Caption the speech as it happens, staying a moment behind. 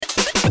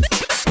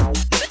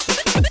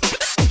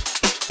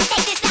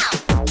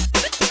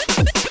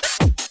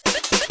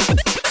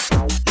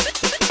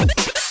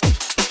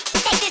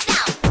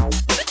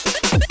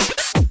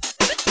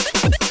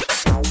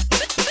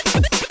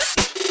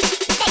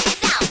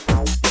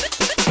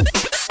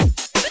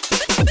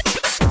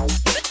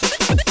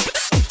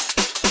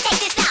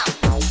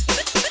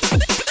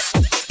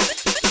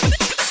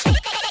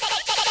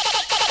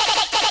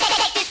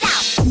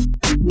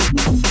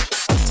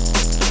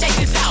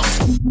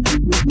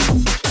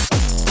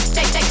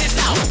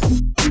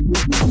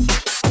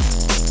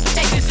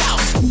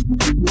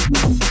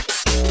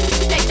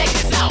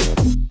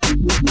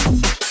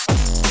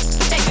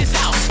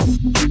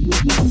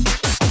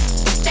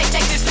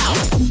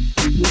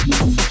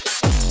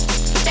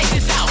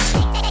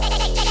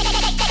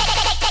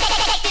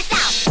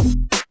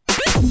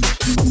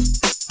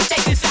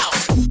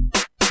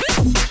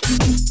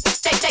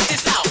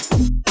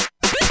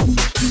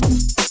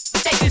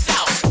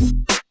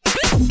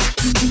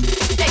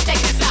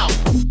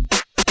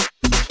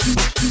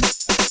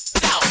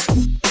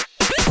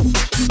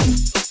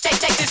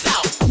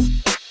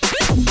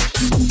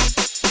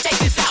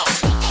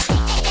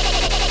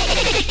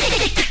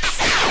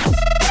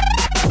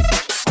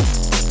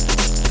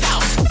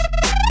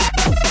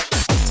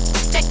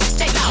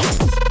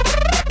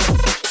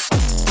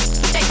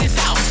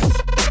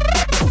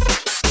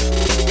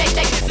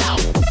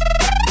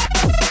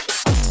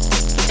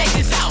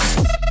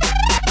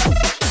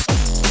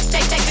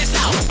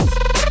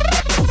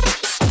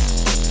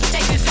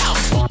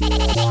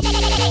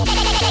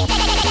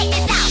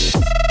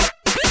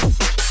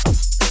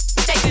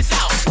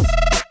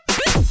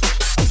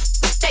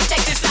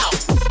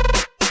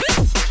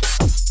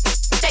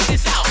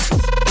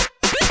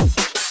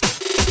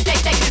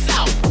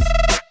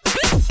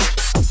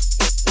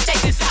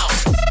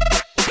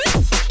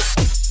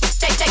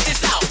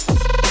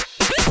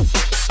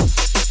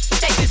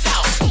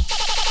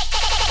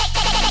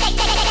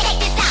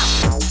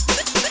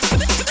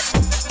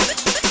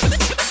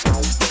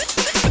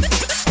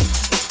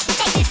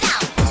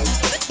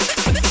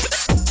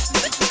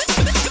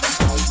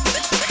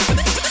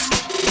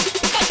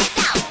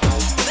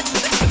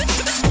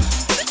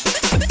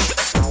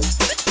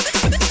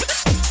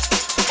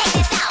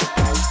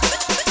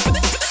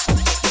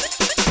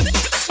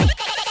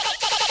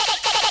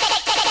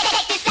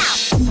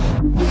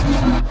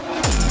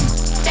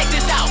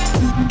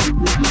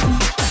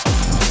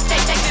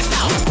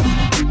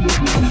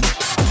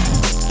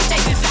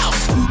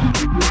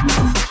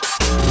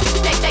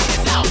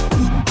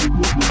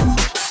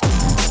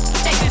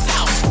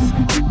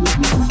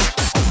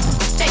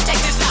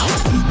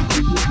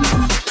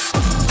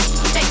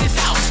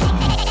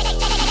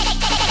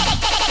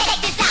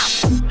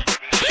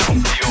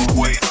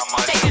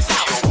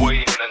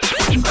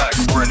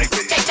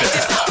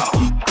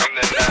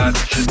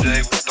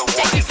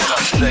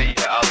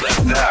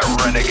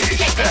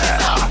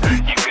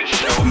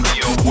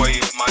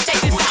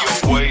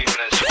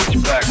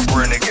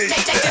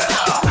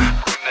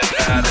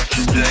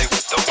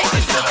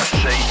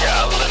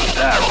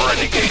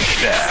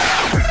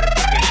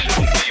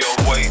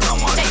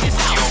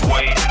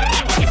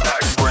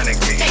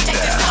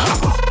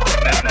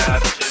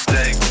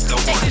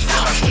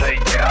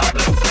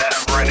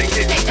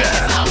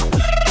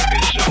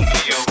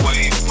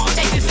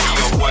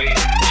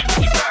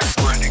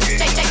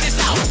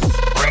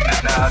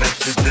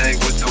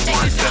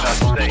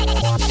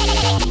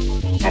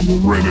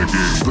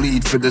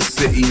Bleed for the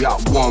city at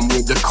one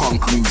with the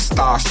concrete.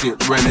 Starship,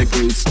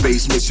 renegade,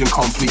 space mission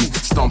complete.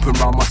 Stomping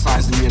round my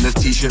size and in a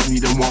t-shirt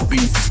reading what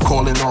beat.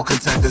 Calling all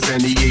contenders,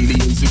 any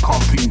aliens who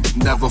compete.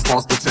 Never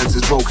false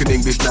pretenses, broken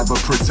English never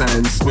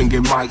pretend.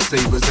 Swinging mic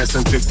sabers,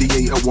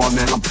 SM58 at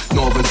 1M.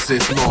 Northern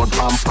Sith Lord,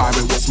 Lamb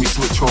Pirate, watch me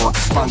switch on.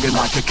 Banging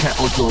like a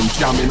kettle drum,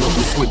 jamming on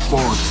the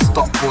switchboard.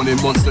 Stop running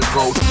months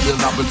ago, still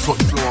haven't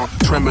touched floor.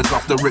 Tremors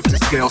off the Richter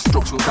scale,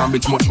 structural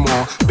damage much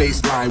more.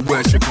 Baseline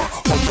worshipper,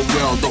 on the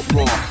world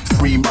uproar.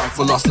 Free my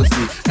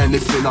philosophy,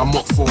 anything I'm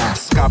up for.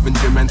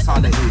 Scavenger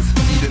mentality,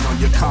 feeding on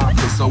your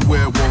carcass. A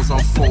werewolves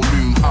on full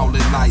moon,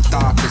 howling like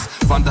darkness.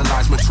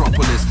 Vandalize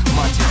metropolis,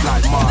 magic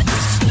like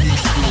Marcus. New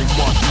school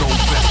mod, no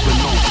vest but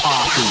no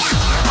parkers.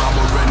 I'm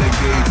a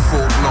renegade,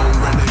 full-blown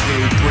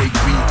renegade.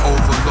 Breakbeat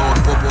overlord,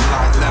 bubble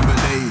like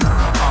lemonade.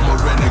 I'm a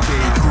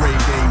renegade, grade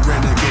A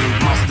renegade.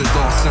 Master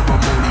door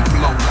ceremony,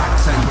 blow like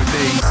 10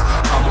 grenades.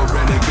 I'm a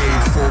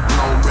renegade,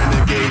 full-blown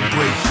renegade.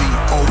 Breakbeat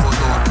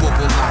overlord,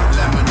 bubble like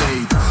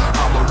lemonade.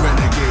 I'm a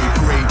renegade,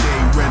 grade A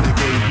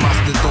renegade.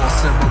 Master door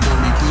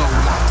ceremony, blow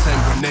like 10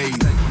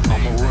 grenades.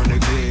 I'm a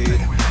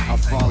renegade, I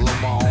follow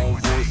my own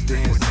voice,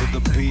 dance to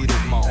the beat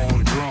of my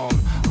own drum.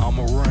 I'm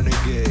a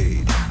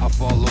renegade, I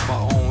follow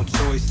my own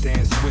choice,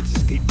 dance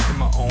switches, keep to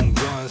my own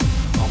guns.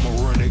 I'm a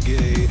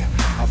renegade,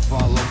 I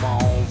follow my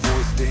own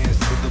voice, dance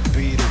to the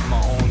beat of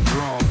my own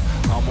drum.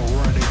 I'm a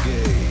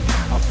renegade,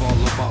 I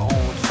follow my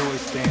own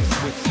choice, dance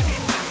switches, keep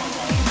to my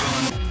own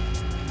guns.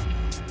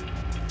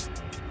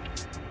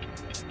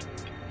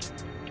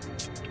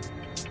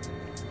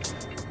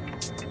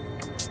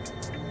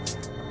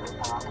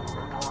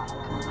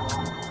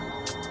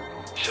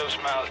 Show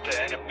smiles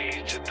to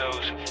enemies, to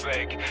those who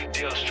fake.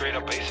 Deal straight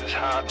up aces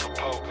hard to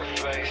poker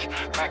face.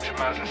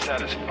 Maximize and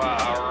satisfy,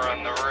 I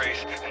run the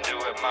race. And do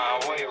it my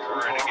way,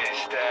 renegade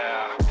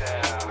style.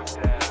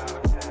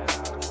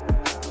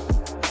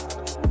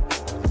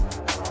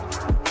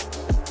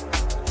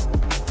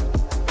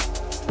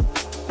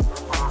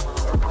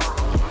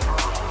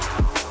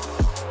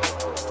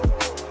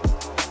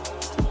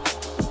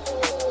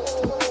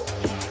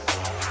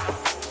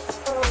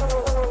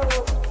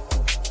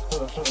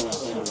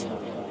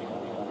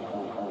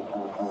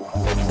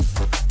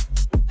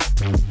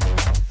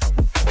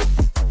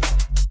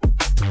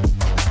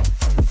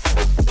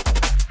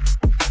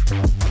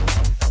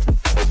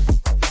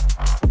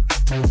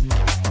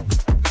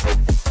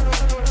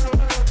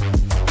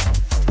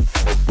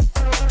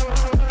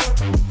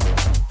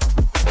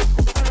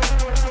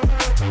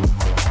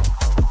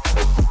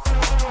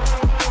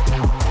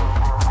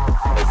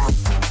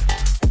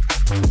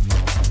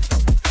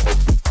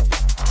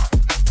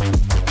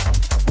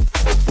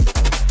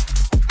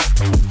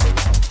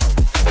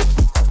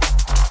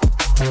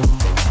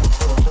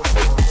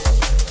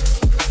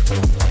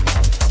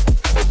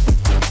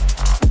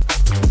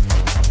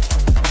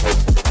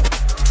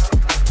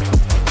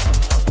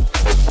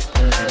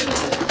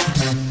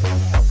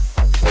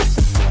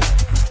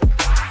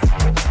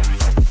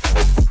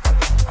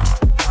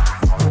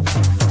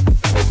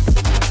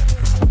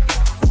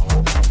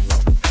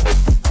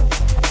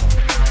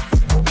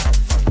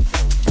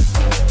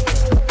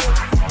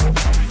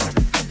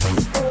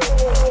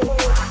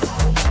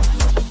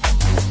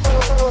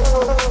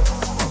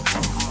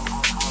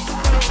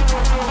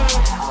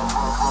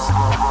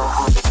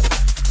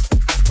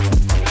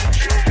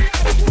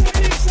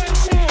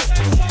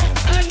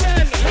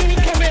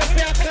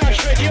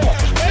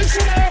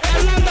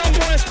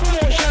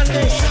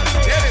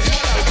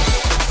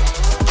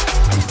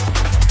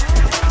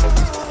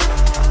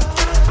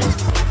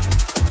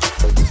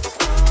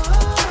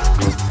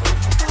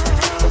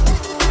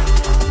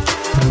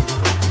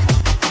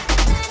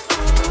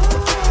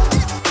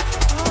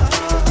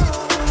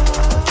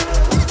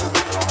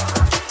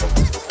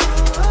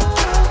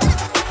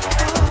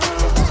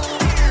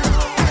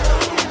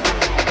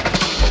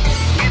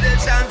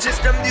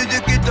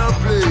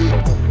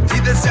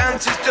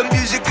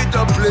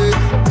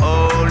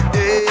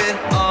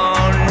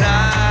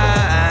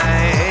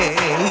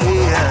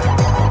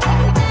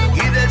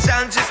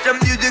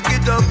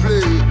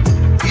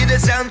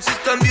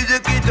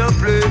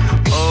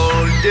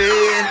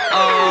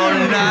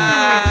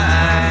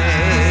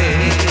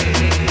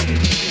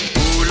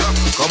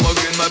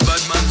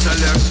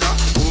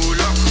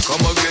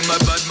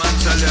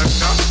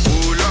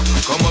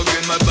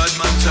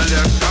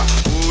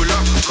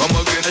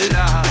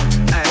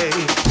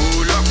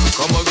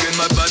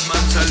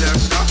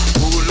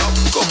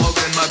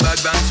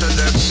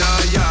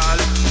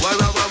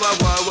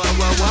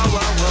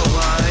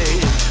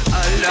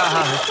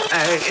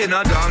 Hey, in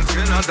a dance,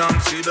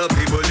 see the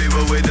people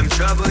live away them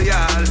trouble,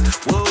 y'all.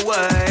 Whoa,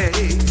 way.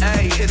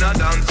 Hey, in a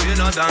dance,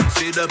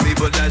 see the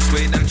people that's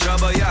way them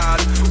trouble, y'all.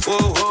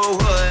 Whoa,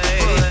 whoa,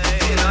 way.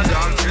 In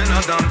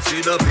a dance, see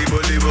the people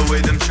live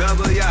away them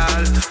trouble,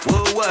 y'all.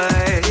 Whoa,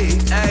 way.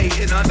 Hey,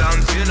 in a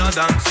dance,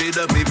 see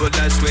the people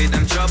that's way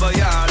them trouble,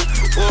 y'all.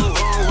 Whoa,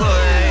 whoa,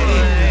 way.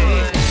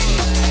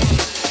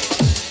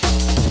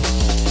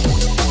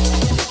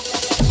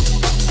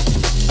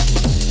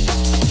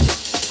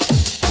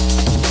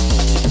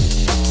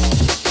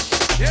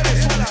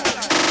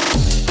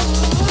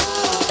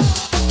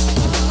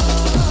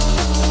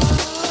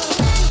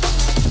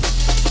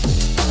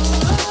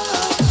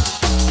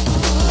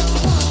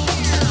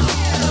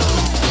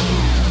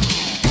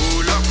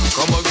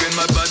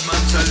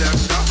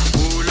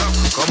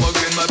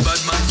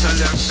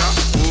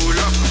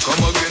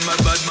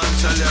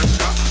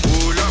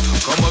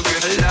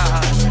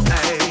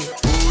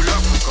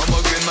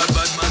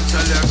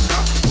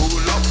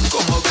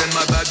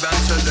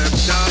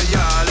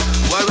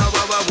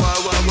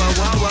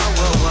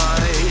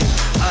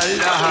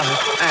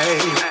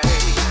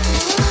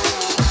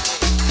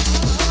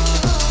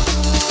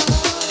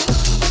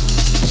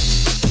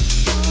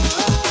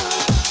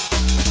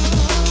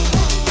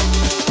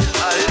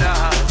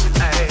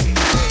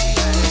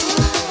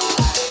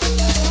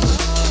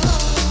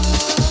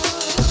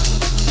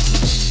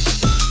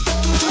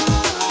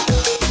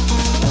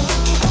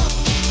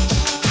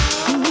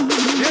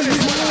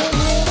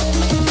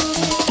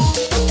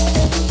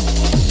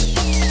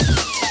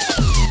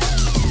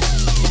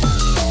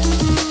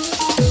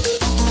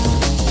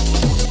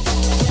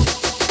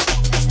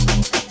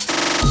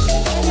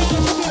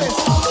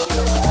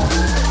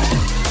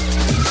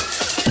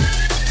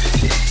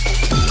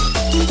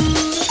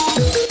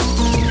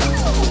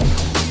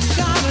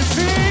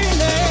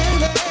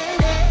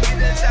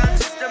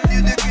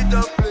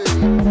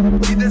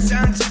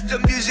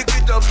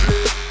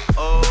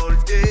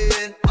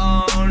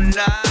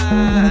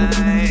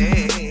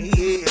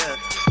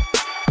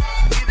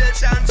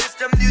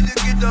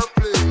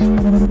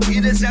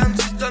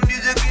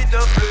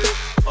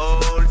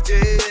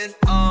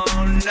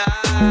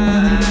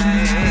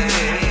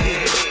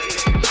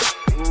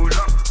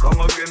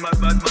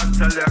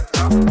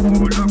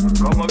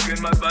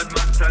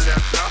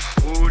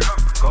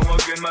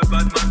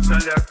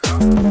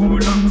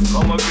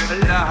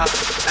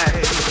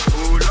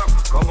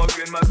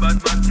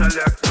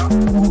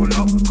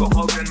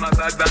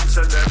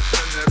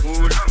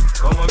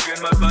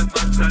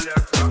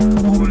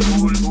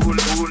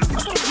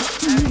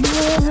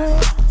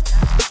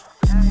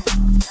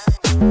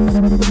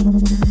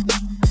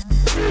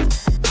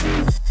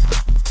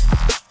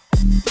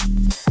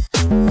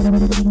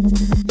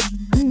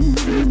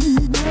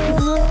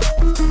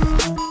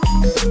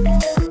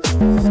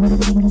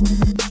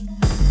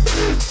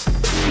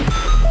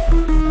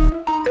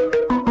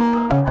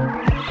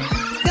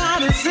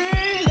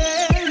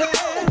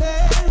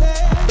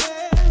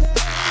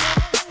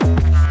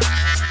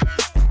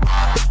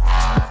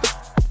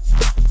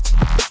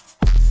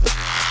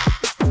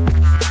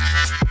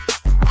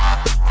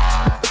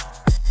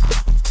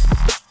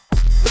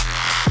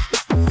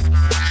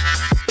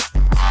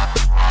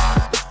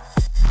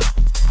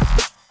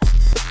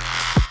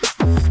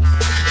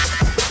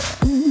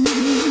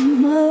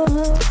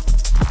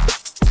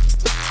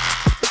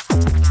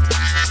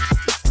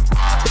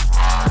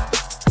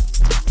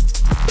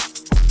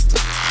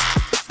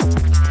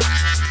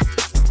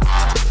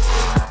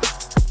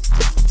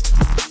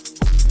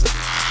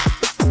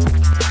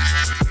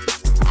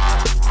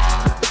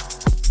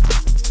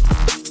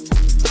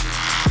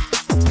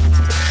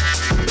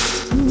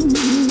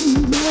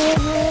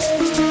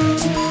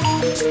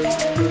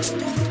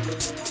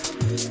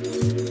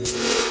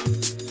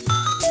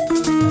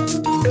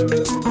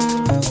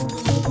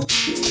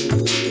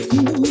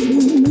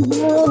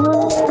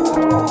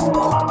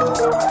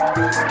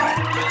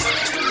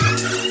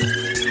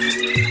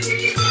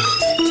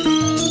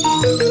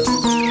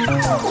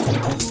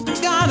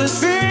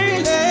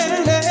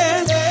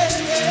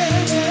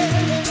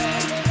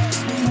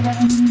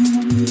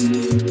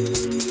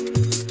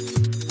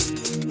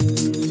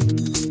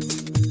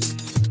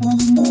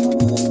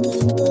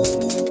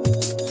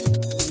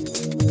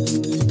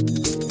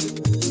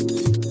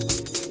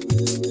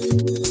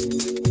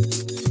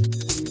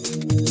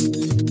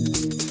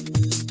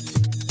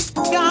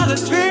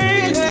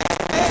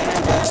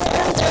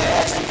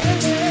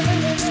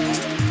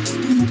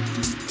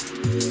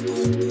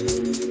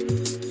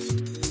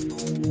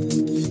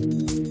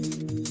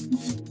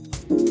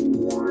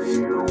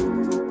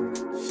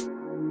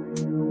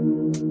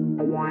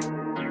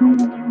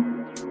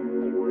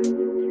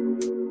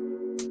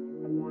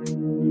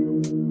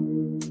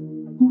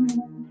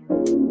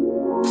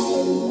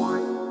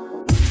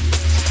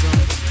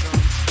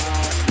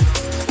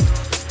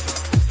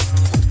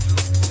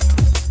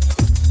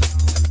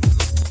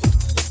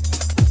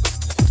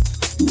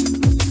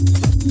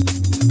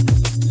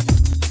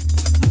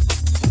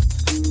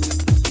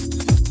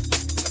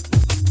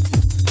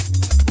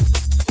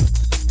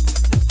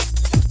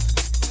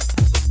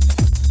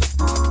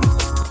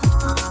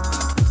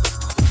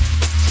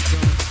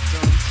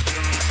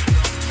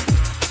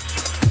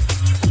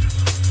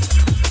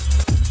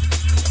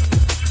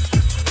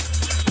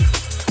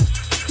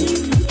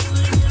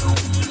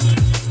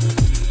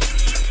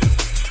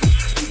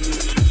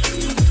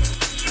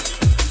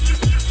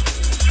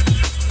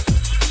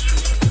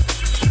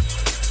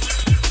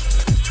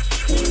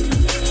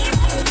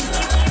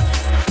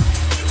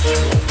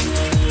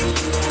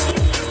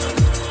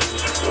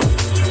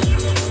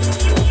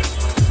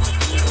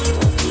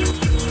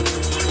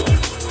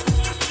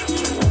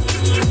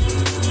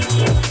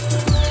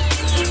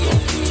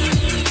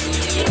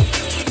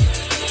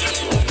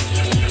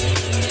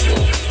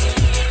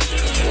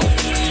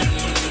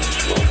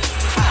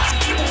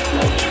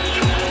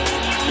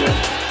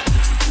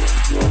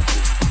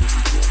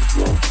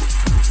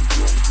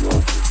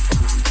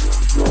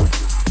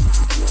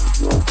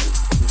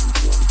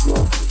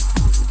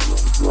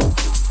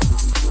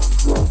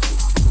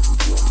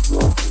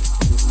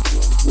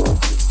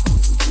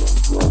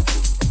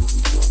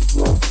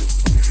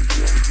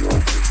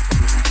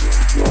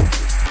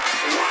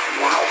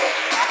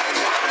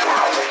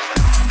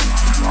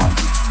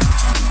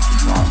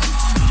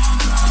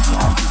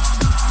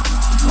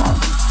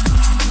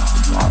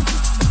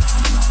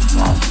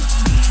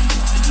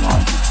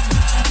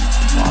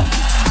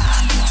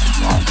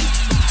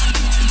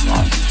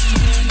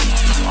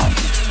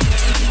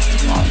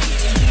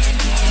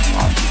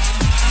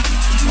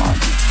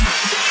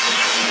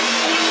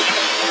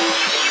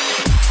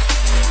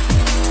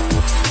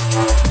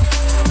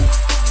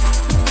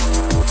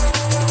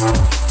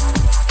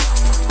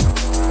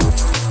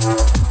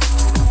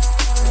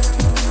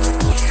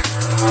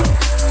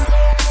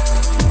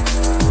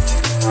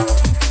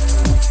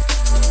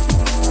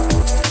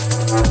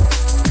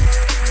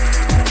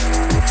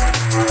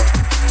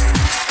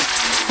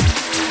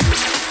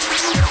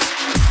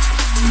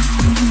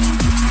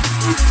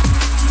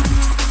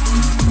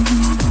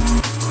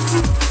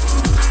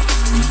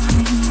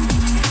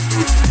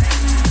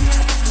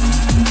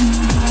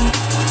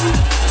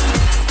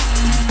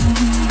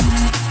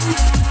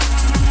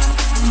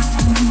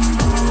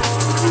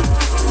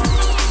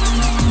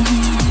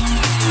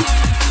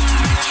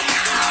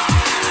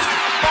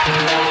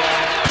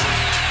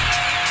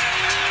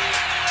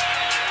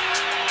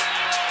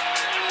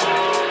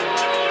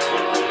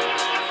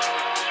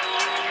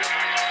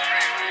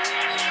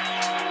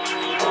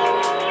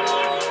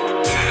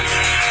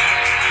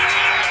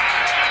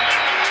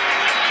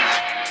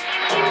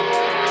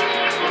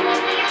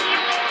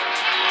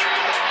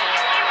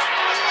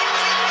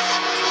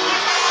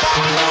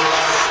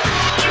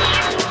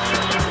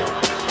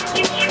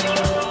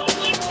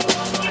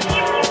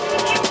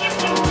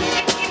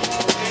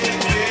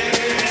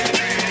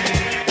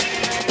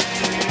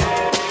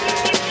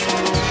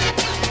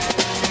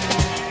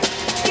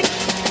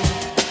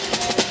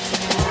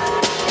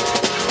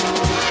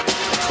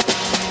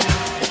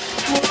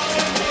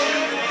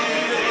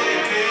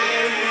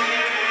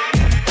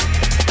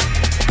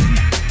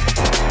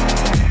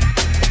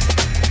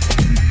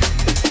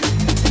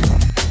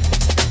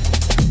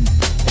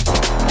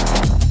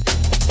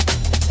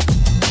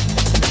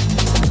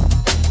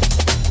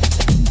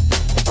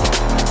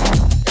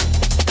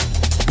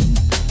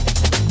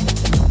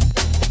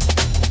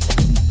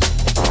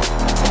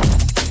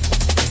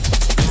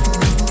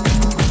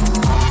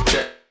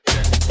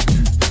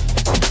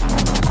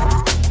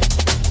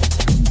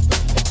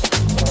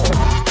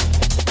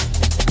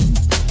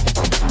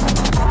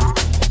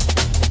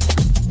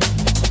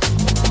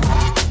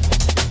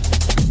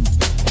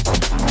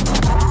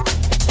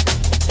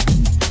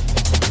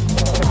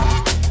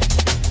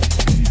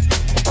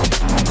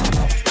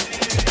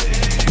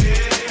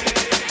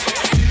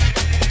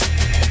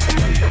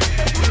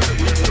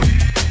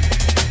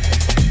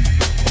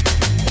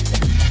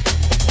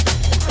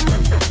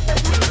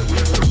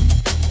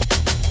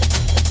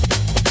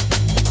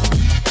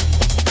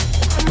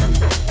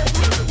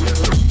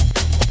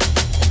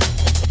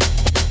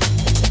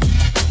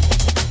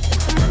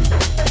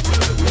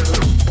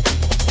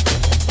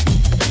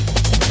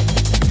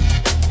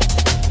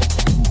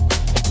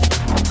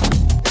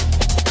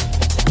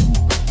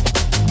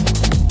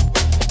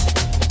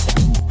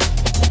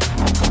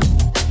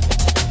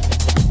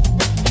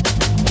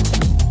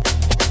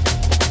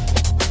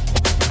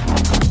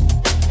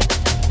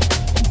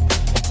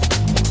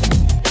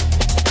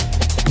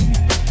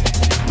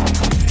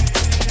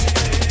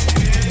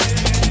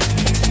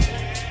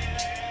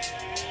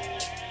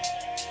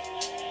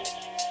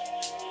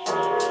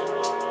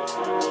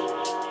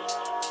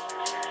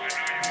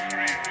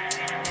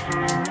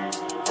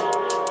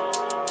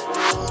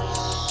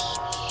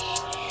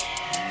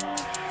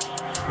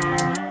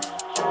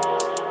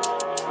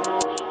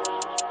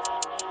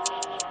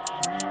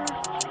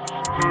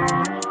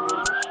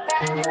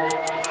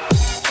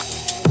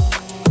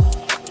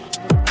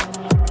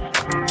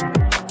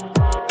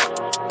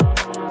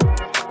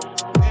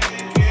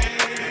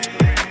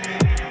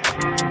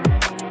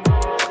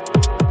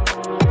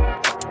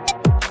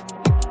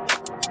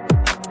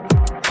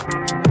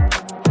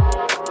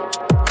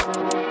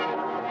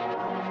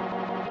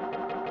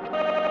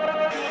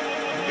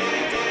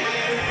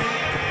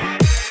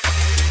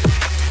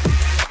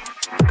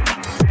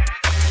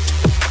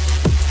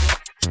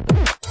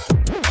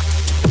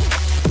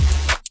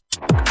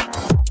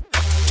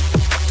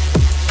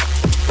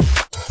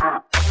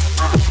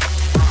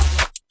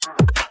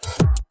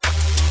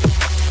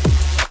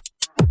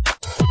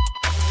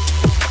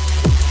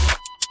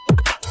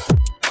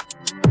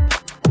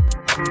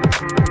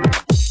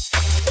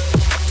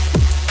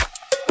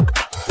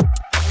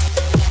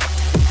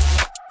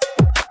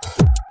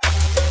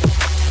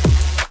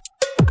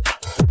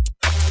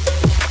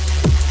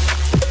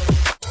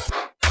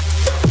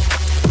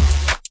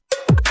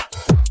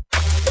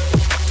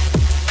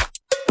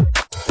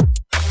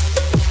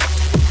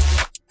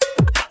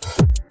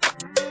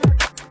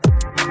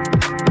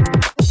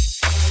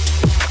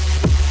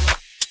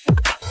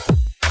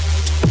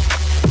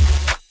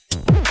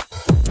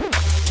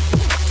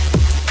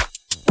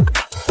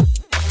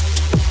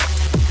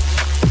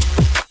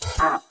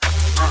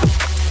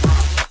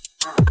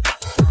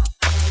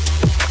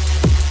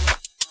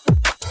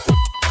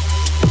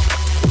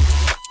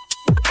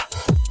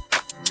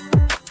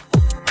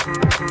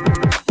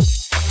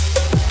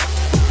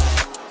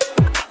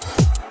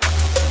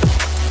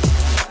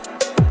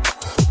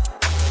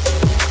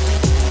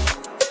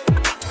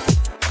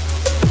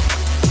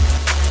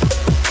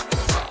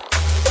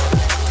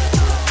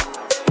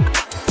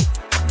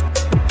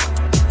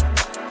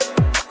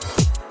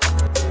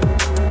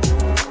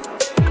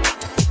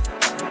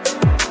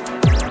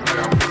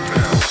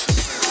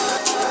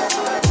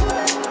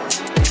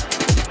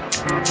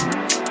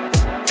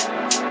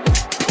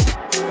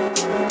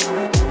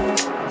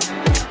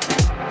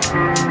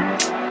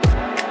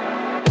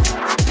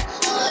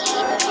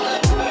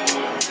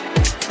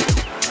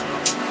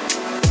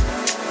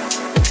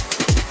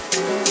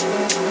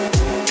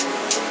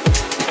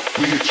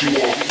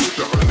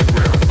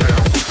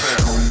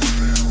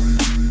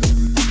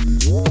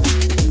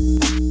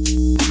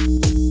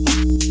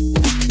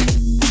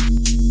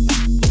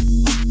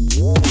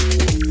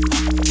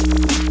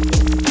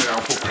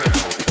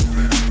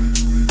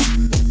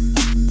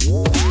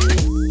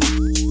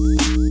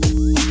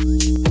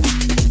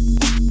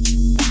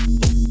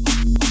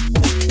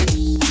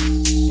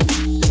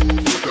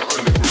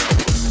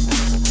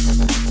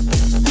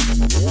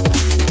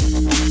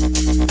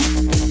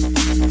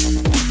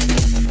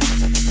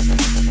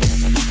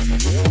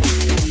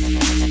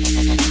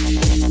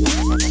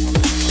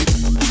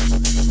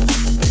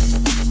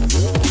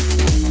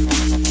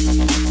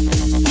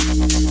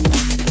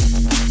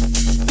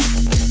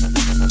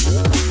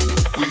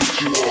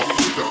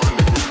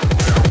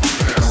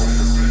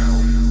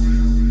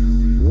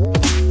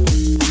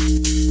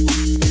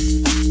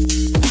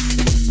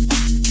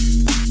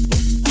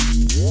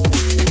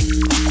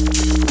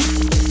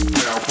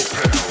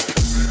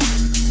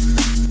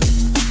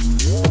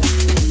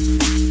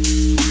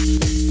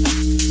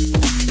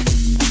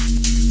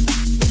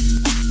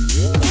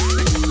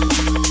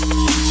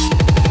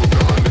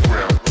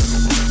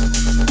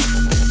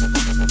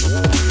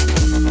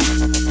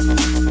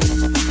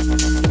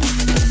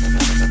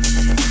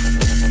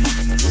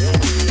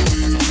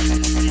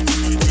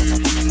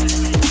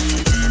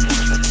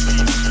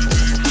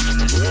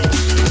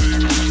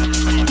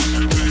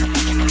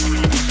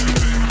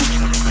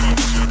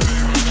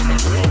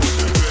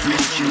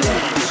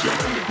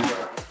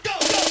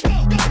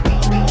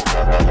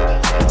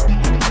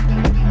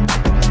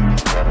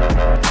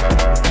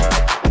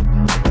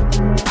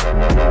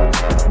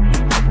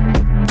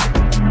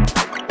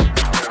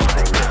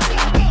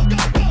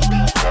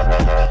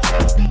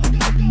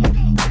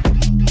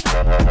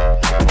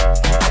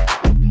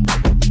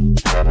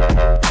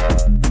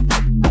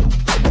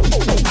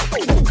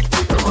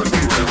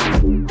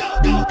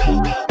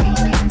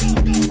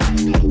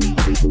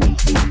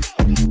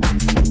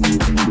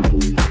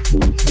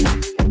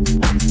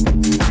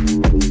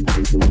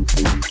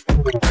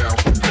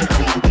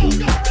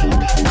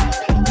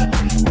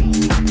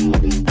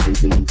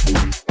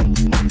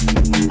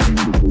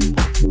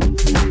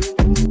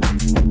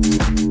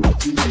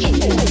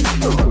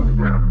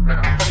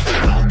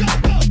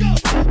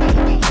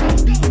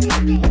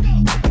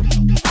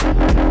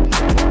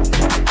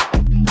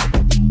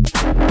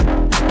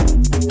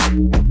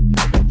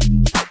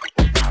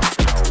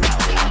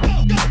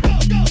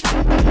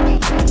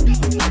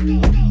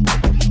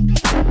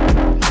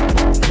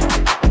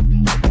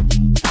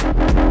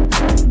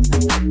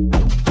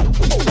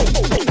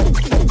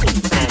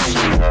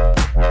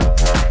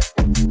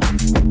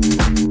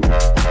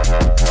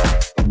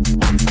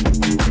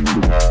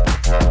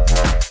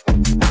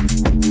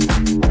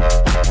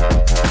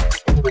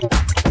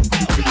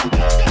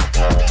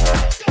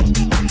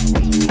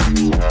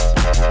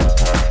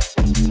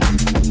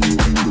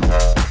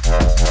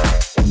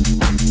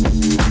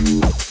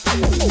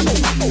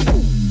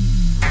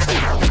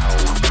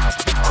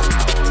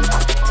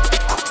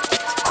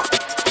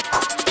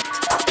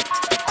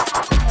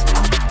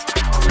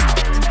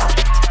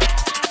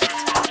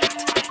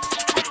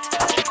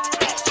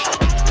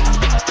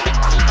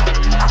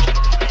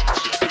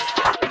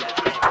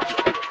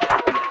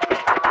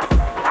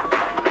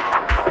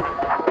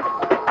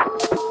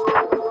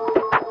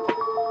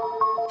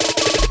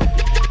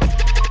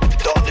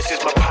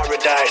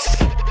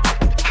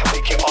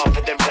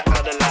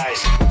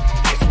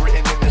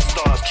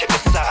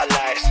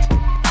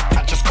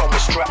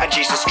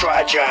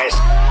 strategize.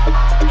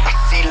 I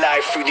see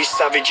life through these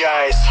savage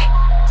eyes.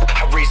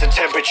 I raise the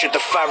temperature to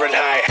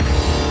Fahrenheit.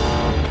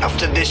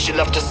 After this you'll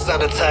have to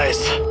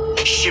sanitize.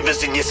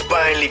 Shivers in your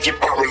spine, leave you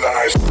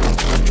paralyzed.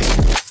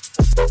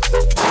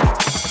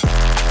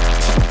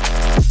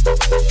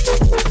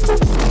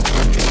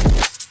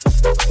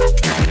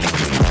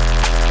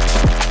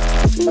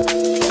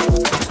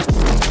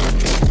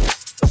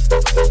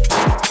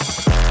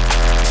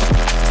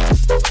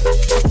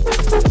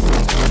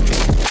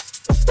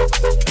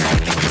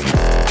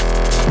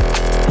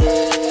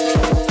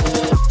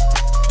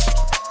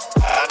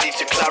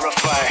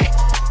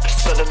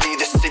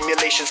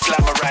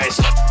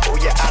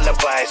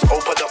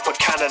 Open up and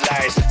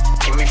canalize.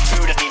 Give me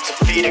food, I need to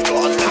feed, I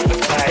got an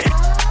appetite.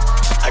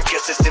 I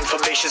guess this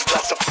information's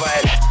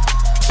classified.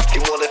 They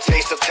wanna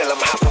taste, I tell them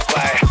half a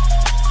bite.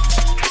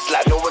 It's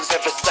like no one's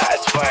ever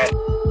satisfied.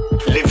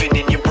 Living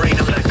in your brain,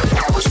 I'm like a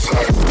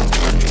parasite.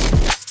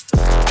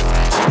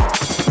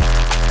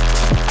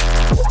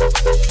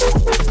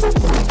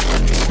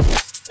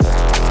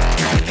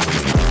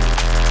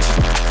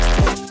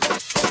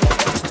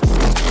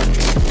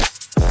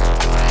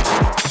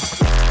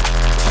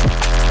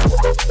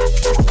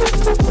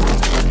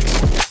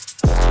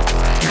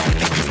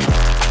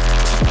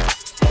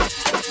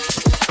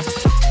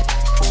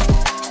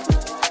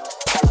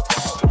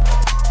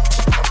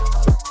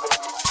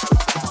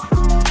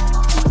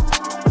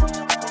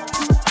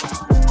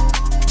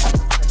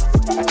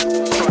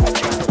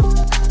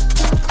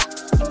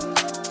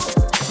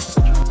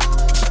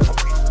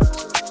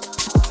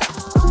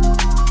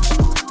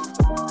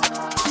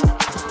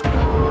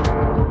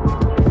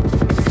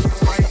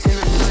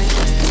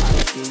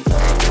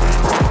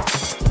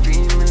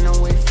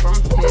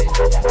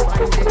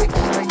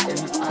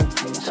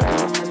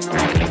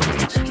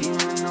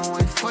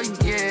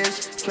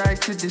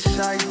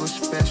 decide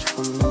what's best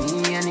for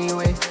me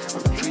anyway.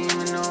 I'm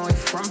dreaming away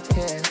from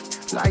here.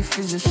 Life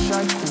is a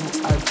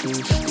cycle, I've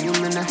been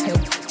steaming ahead,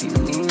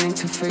 been meaning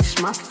to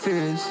face my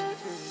fears.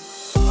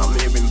 I'm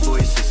hearing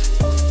voices,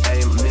 I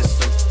ain't missed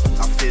them.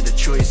 I fear the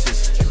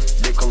choices,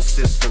 they're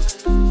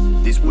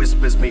consistent. These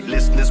whispers make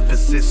listeners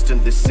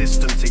persistent. The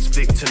system takes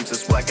victims,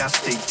 that's why I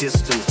stay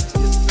distant.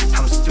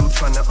 I'm still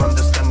trying to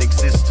understand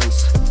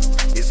existence.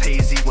 It's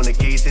hazy when I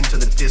gaze into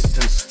the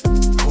distance.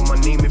 Call my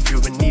name if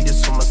you're in need of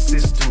some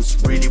assistance.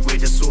 Really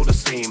weird, it's all the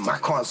same, I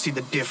can't see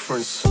the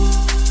difference.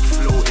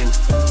 Floating,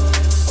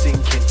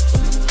 sinking.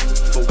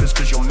 Focus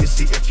cause you'll miss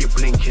it if you're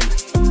blinking.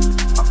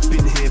 I've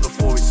been here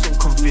before, it's so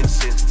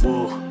convincing.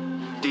 Whoa,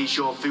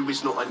 deja vu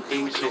is not an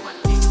inkling.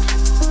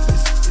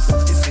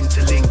 It's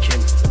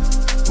interlinking.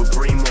 We're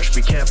brainwashed,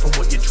 be careful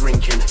what you're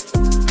drinking.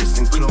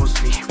 Listen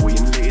closely, we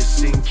ain't let it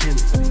sink in.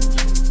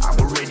 I've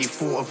already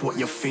thought of what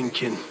you're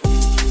thinking.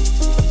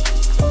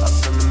 I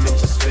send them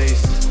into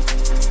space.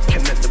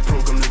 Connect the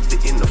program, look the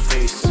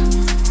interface.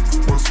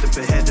 One step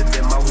ahead of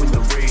them, I win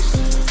the race.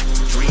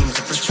 Dreams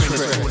of the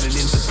trainers falling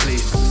into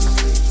place.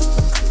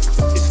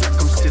 It's like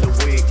I'm still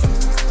awake.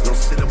 No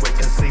silhouette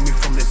can save me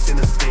from this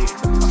inner state.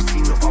 I've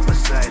seen the other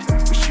side,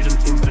 we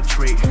shouldn't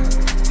infiltrate.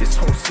 This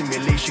whole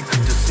simulation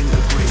could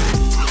disintegrate.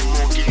 No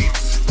more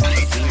games,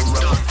 play games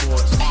done.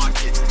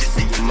 Market, this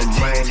ain't in my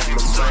mind, in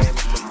my mind.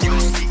 Your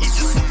city's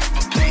just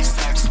another place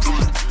I've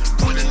gone.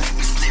 Wanna let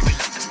me slave it,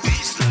 let the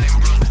baseline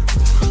run.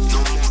 No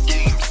more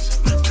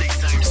games,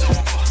 playtime's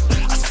over.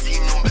 I see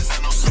numbers, I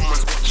know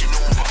someone's watching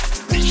over.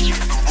 This year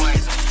no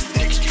wiser,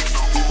 next year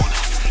no older.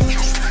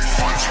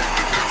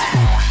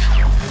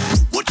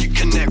 What'd you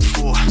connect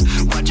for?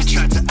 Why'd you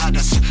try to add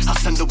us? I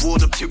send the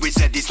word up to his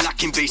head, he's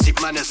lacking basic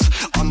manners.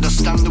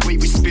 Understand the way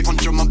we spit on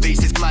drum and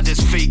bass is mad as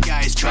fake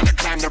guys trying to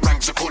climb the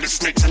ranks, I call it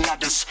snakes and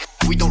ladders.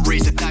 We don't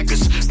raise the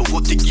daggers, but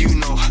what do you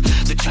know?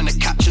 They're trying to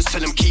catch us,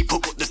 tell them keep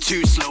up, but they're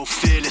too slow.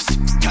 Fearless,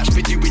 catch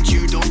me doing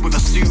judo with a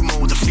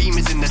sumo. The theme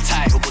is in the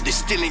title, but they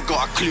still ain't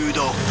got a clue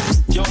though.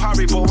 Yo,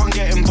 Haribo, I'm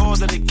getting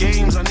bored of the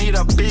games. I need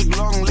a big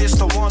long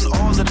list, I want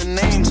all of the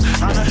names.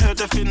 And I heard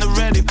they think they're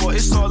ready, but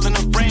it's all in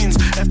the brains.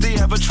 If they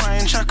ever try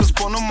and check us,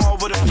 burn them all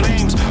with the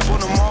flames. Burn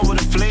them all with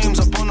the flames,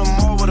 I burn them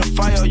all with the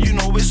fire. You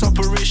know it's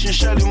Operation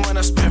Shelling when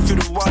I spit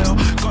through the wire.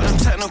 Got them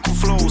technical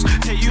flows,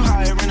 take you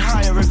higher and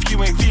higher. If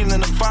you ain't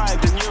feeling the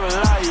vibe, then you're a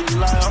liar, you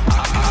liar.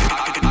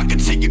 I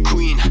could take your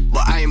queen,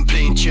 but I ain't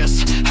playing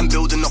chess. I'm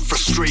building up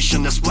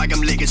frustration, that's why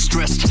I'm laying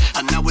stressed.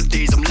 And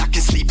nowadays I'm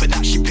lacking sleep and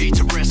actually paid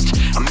to rest.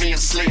 And me and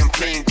Slay, I'm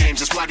playing games,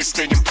 that's why they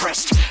stay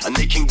impressed. And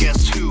they can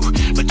guess who,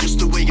 but just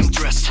the way I'm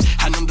dressed.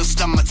 And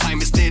understand my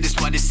time is near, that's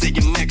why they say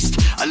I'm next.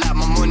 I like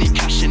my money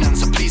cash in hand,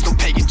 so please don't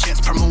pay in checks.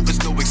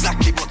 Promoters know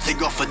exactly what they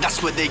offer,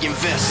 that's where they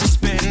invest.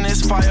 Spitting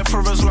this fire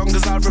for as long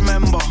as I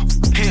remember.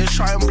 Haters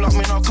try and block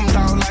me, knock them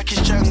down like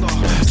it's Jenga.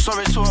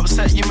 Sorry to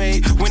upset you,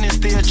 mate. Winning's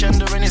the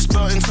agenda and it's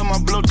built into my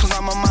blood cause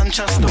I'm a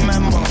Manchester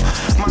member.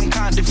 Man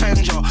can't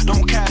defend you,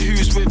 don't care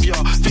who's with you.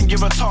 Think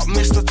you're a top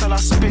mister till I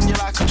spin you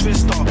like a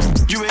twister.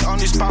 You ain't on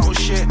this battle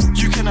shit,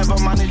 you can never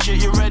manage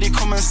it. You ready,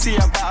 come and see,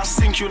 I better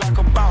sink you like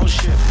a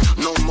battleship.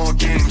 No more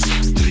games,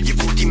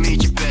 you've already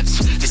made your bets.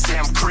 They say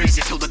I'm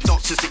crazy, tell the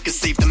doctors they can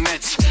save the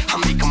meds. I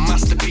make a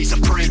masterpiece, I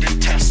pray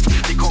and test.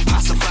 They can't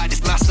pacify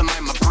this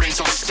mastermind, my brain's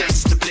on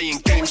stents. They're playing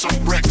games on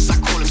Rex, I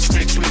call them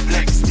snakes with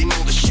legs. They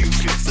know the shoe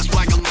fits, that's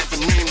why I'll never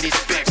name these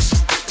specs.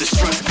 The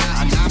stress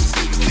out and I'm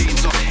seeing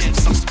flames on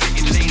heads. I'm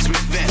spitting lanes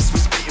with vests, we're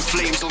spitting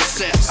flames on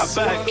sets. I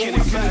back in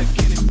it, back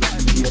in it,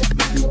 back in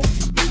it.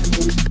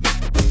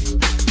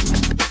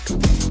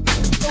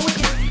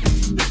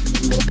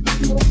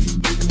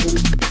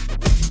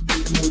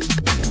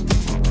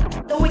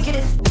 The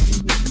wickedest.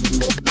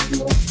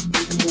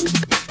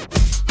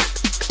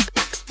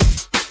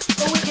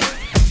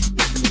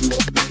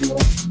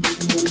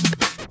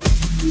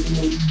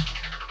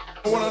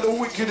 One of the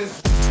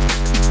wickedest.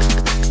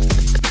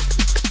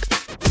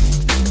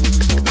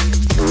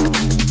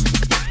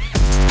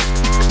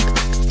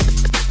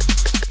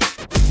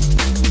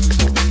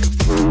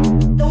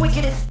 The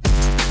wickedest.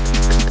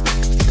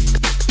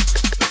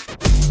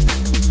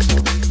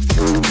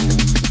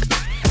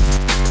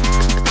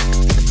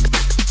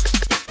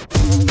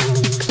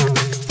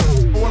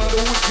 One of the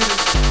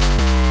wickedest.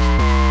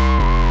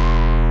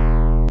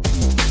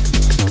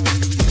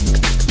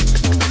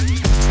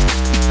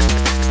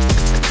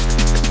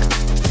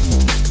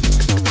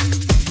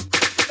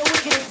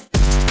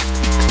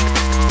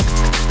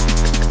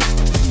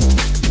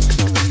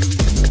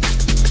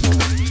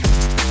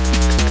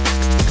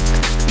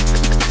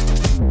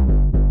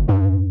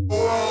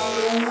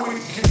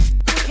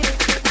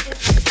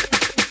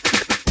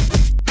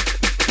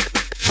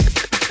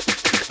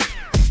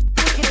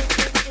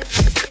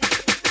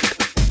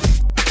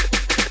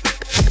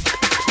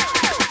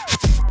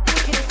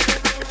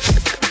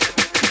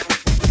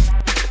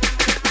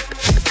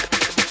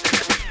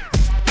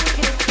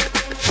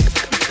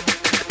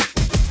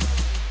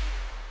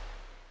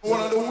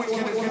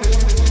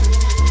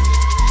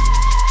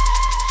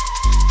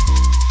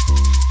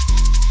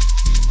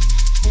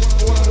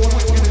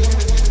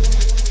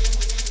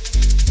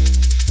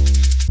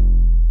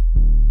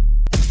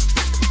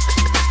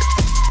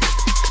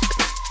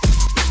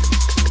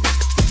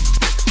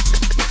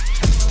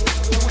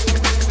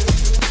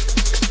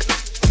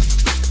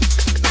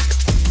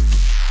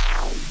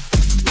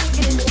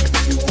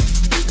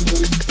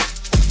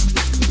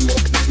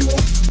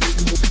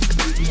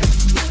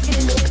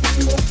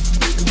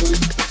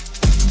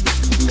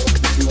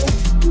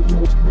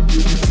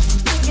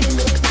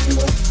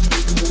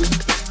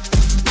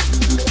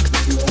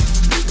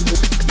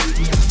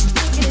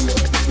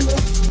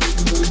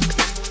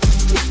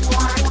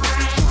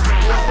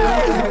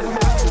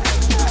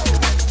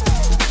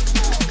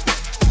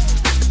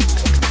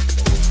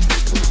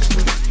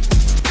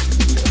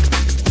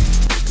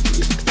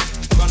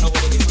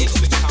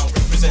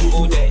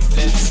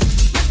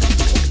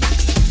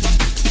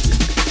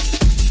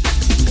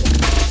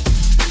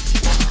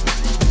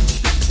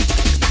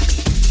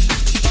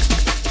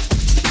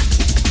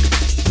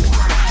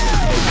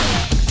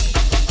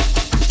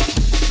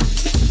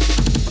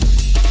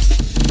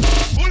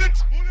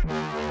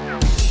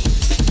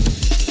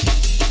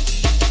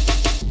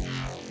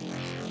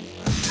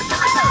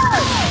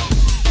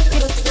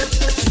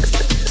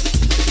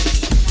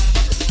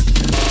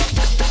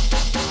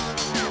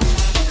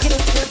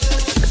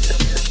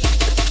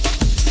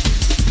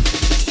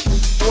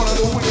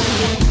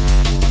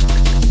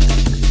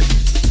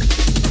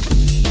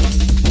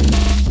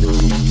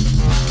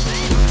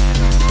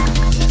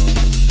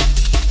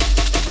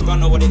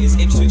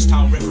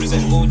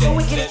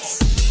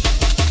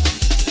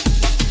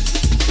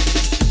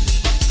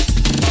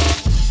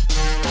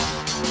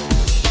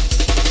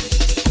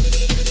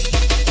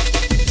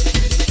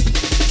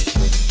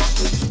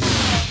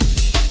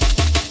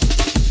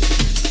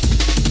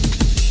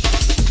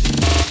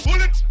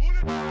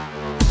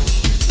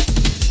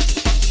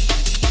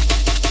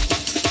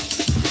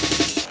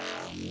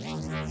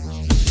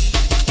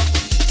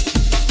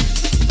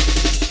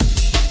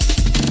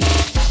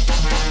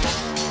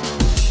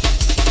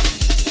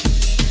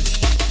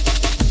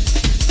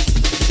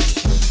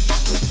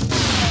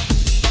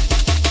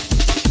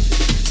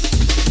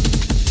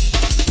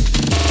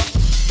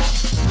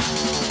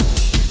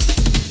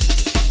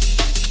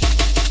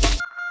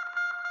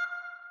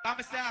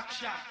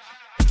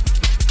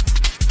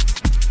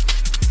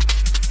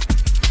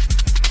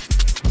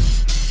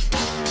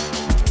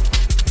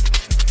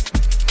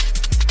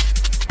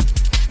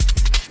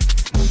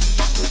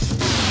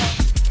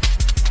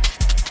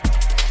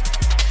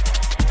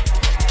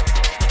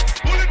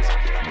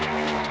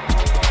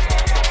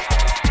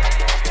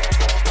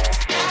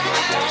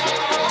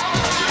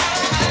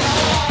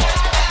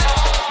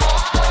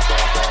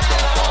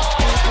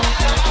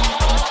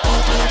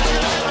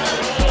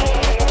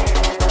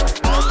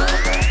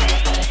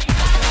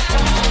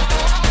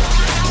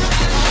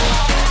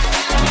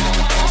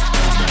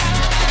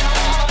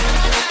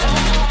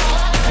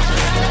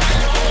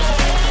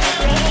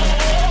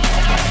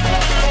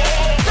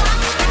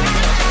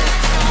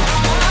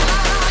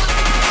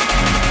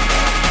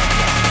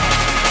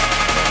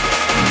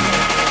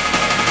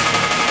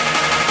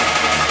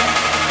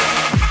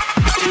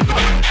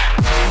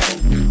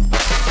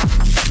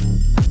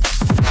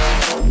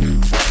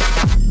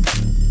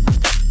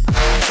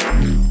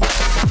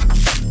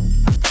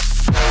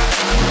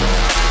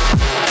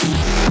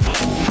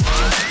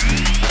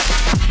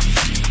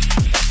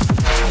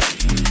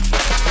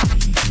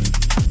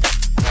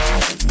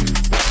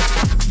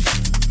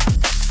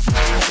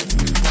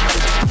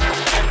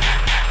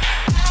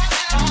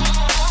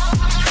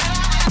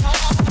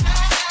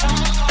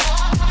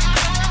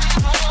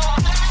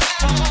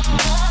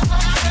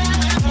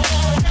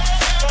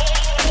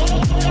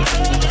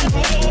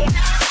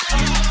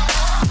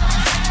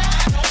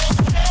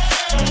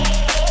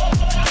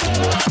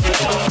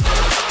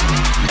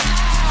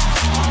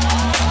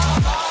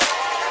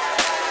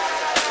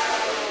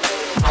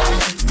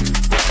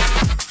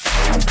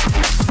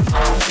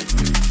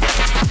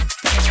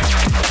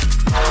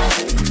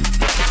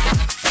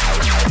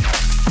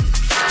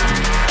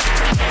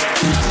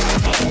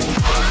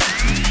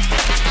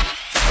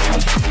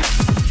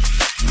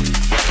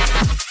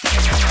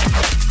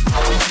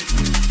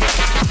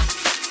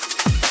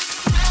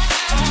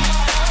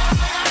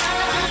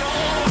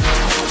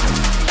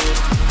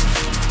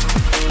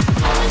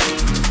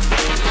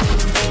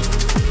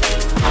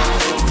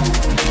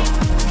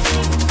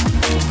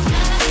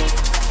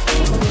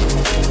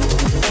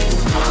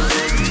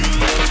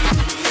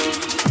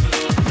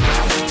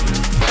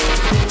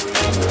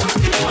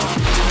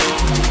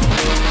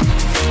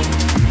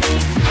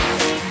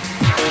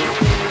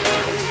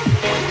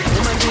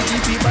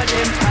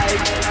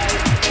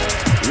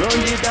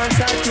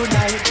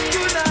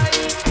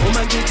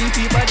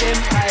 people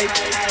them hype.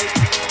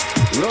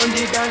 Run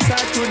the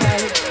dancer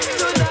tonight.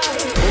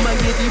 Come and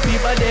get the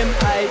people them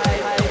hype.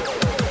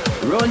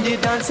 Run the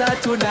dancer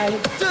tonight.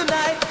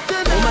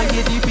 Come and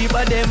get the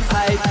people them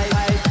hype.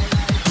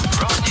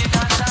 Run the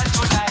dancer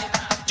tonight.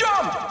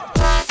 Jump.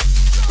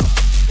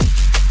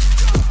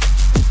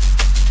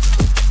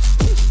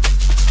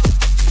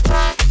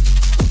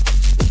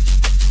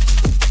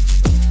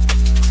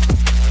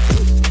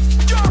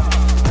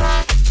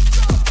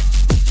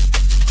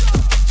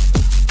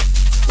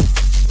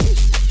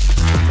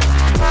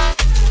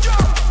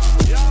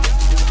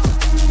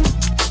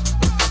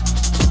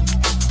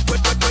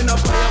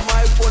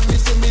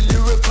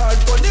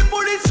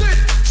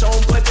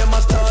 Sound boy them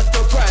a start to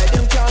cry.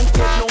 Them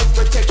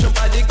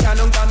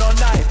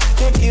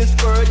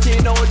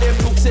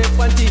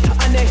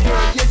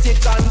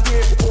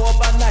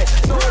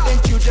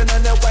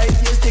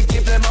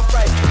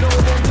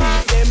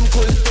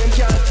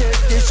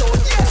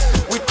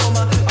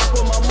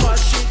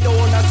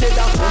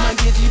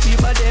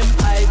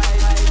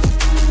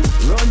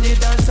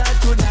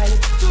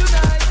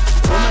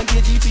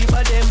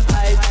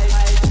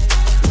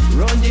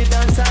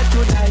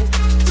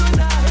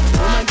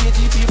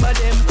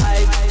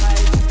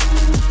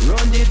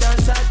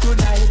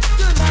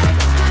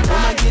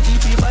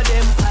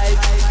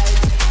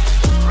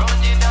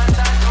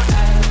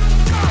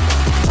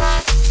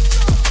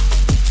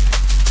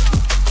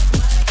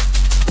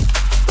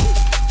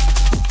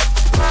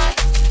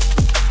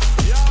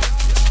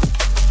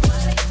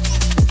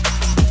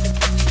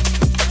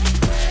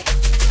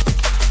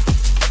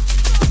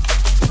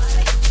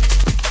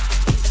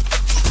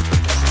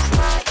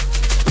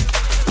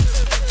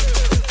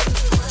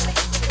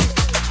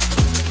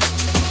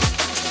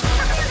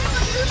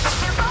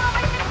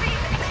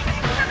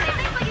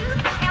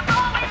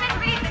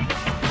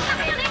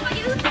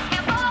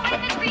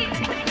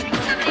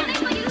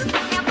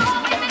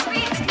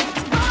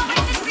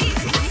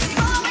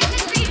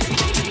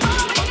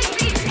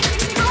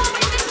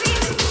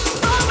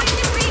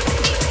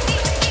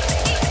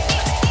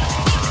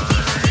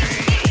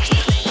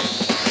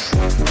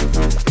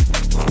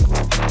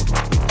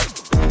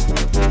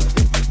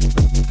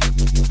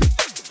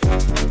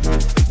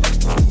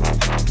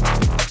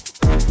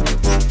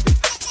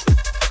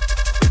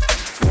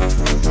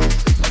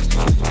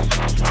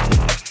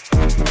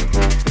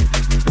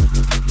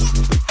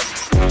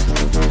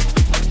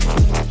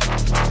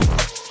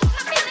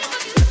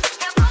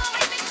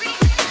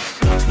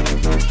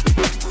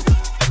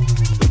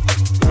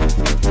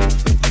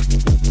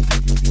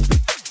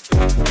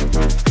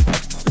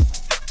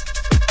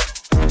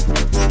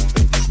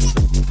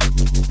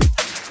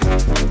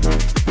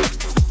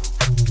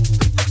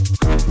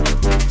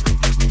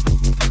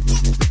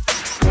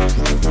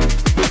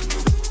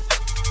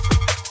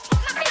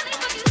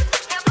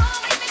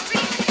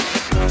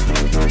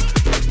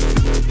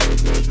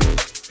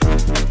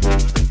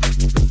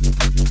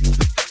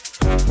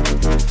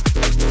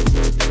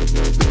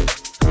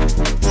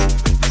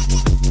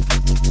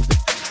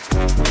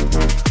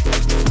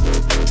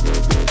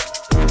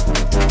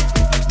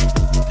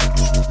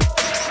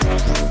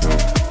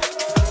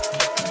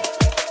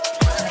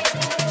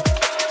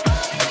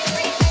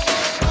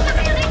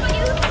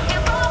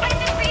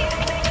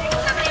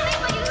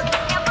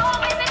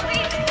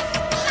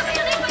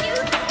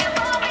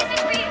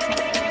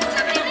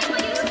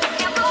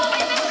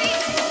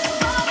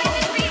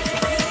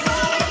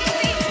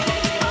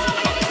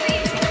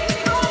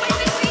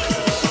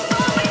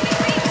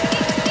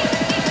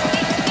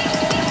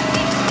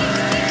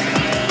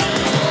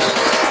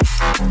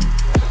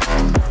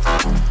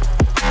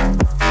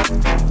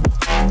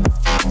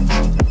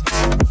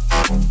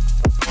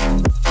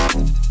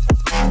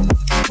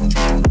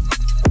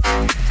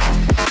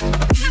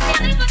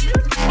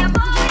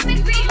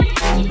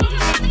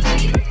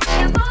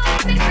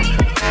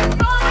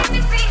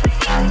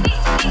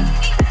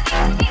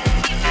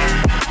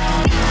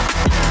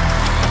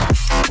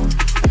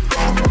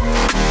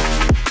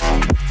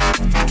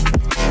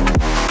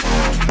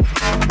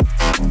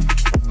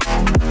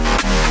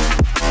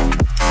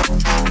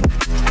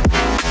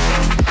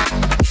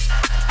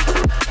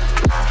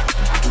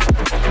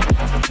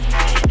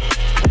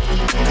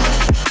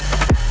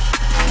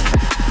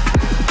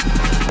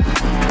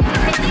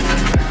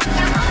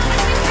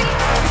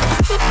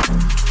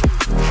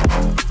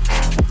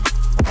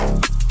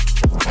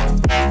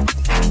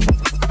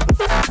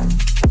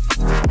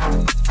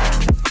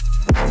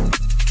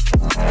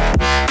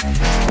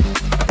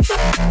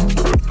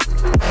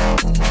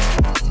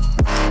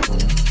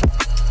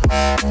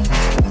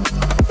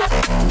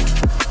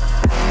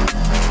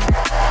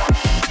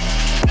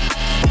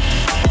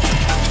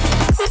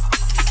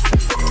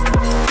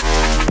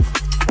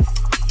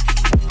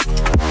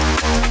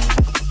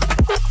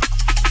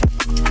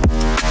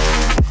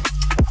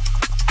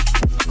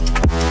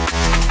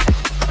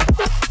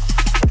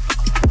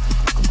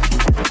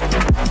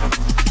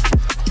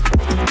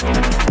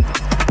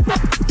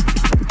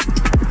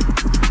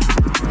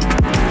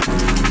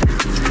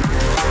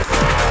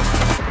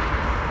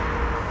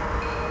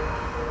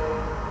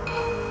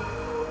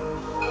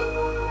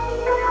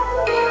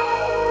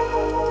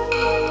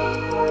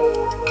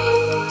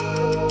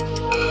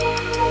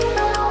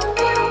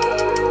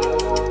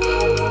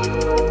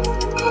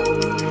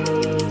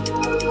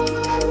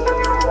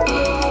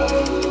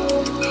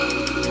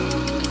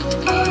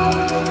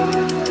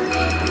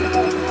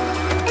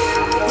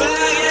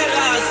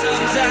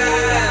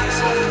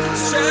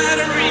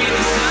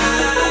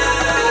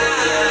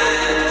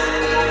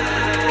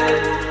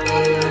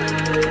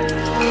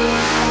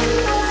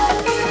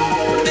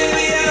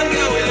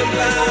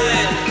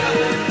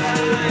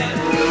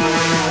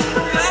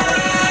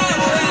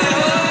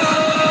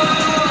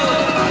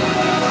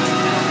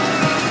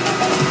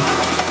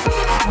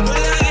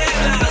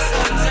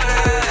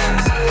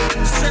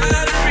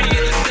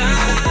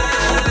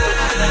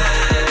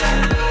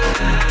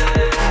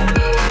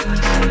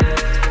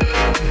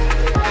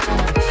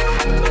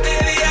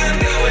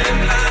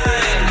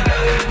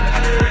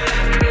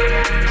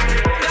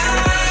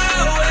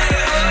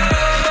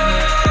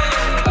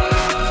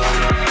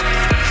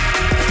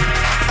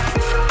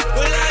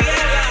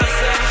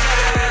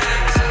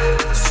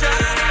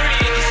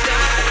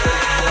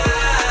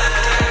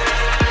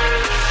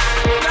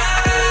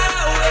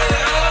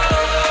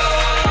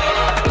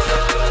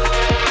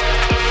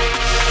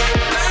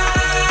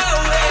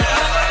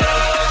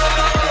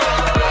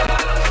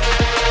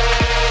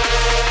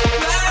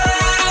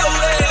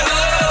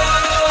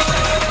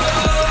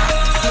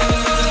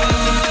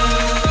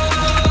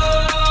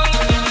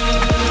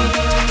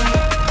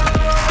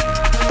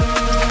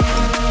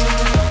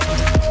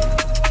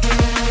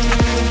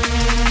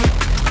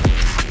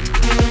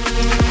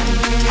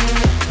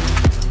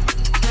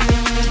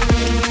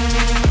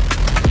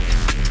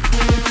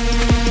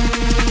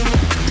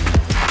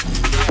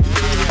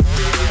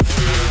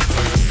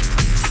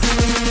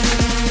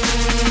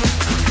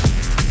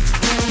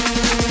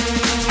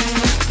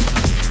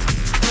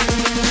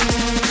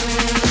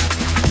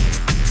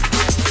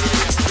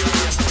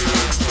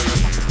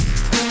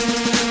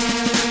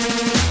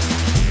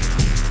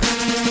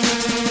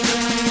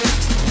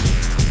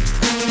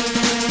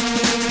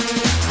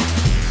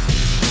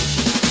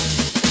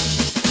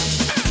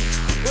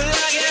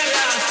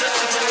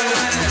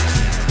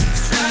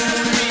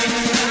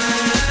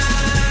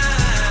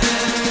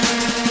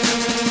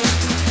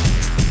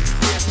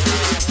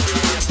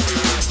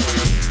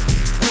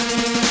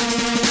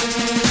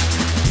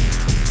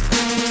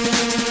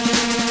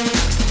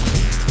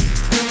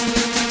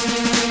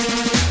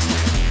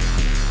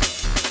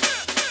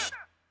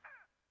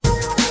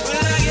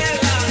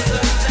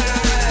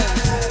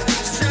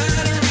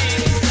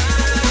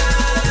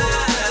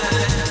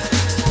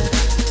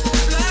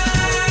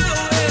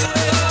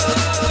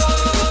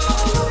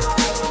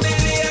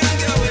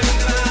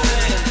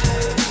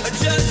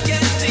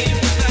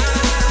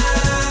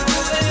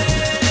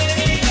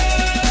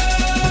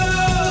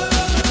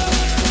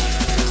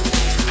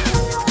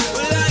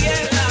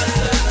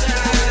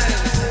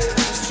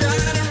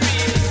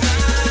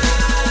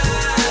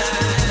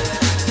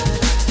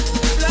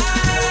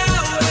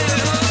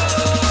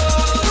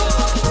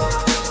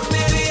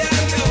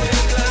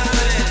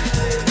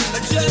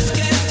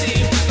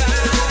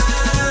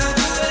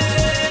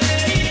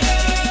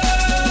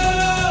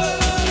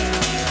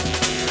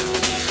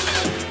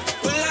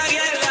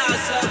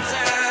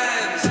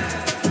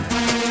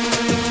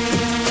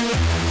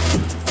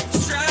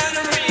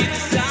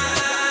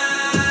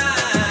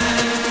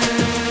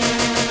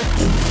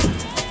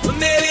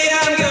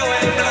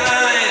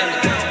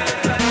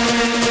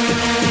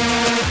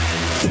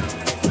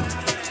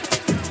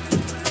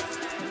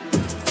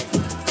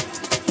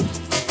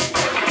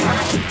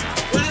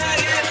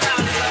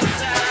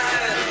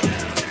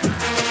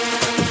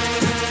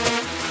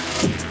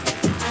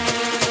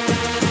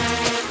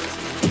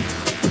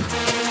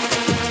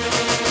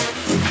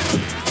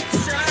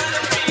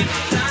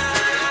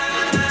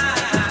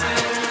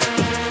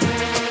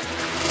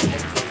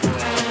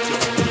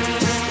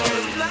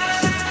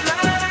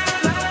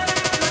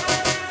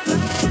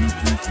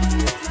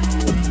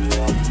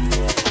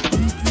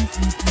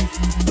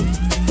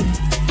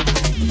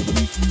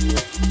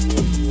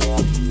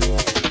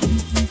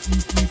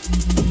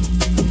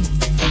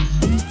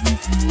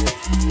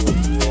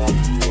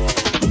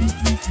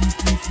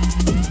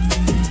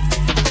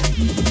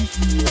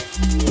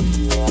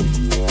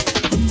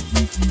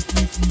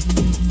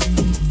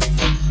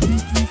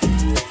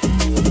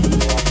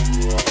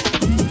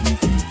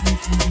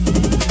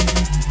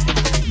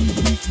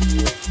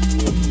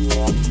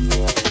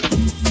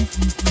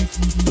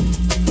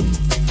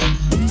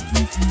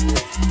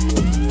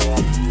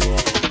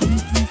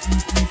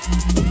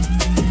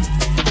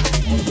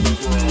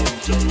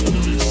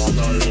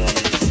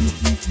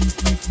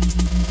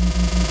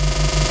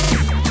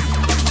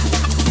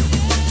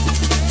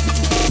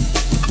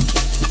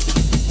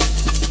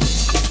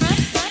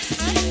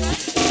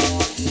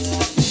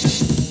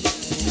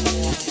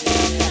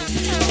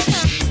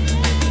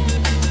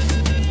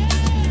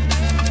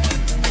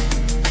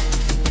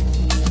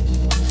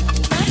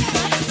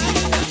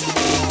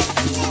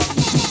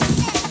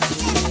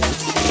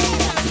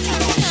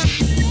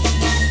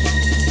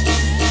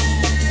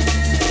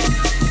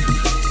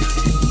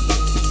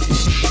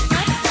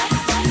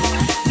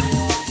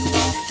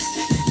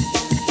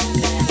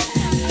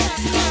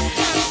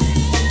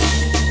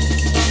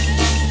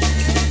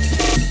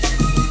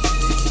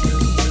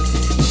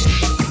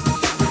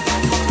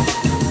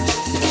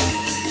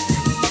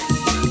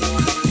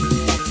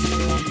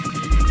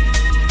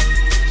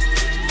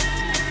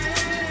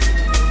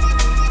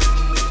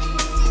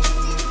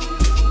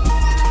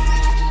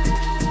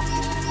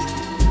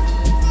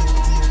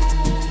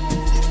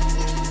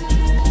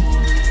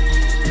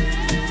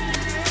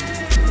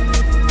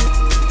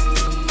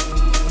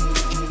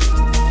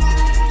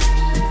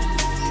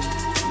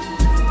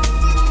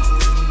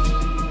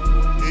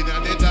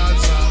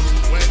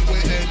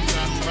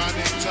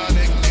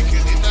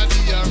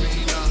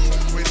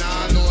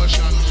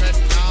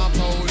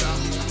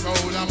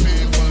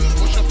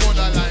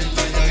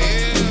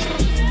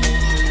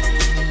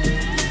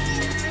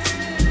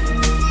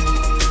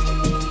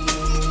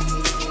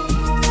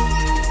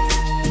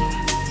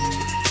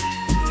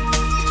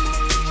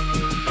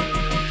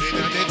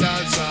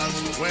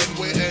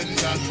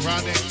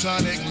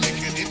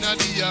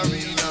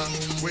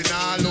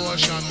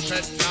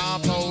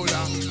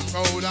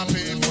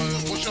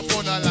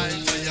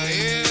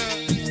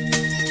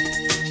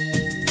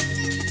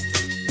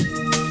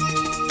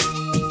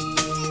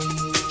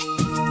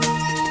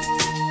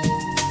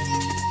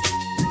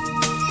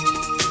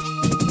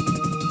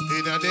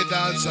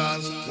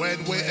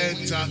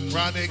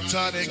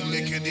Tonic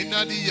licking in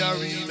the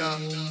arena.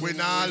 We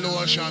nah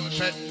lotion,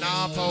 pet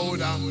nah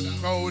powder.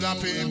 Crowd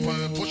of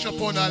people push up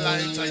on a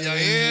lighter. You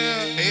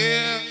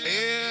hear?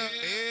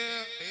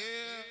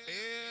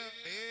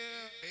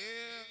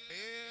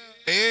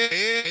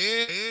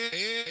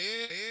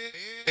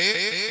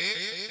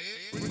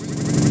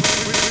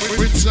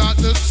 We start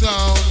the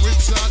sound. We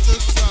start the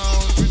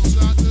sound. We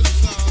start the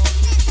sound.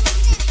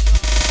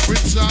 We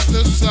start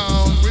the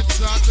sound. We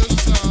start the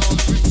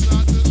sound. We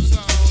start the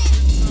sound.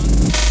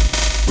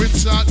 We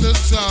start the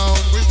sound,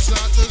 we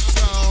start the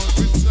sound,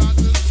 we start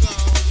the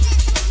sound.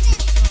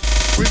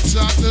 We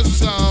start the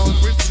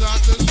sound, we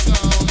start the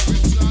sound, we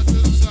start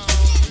the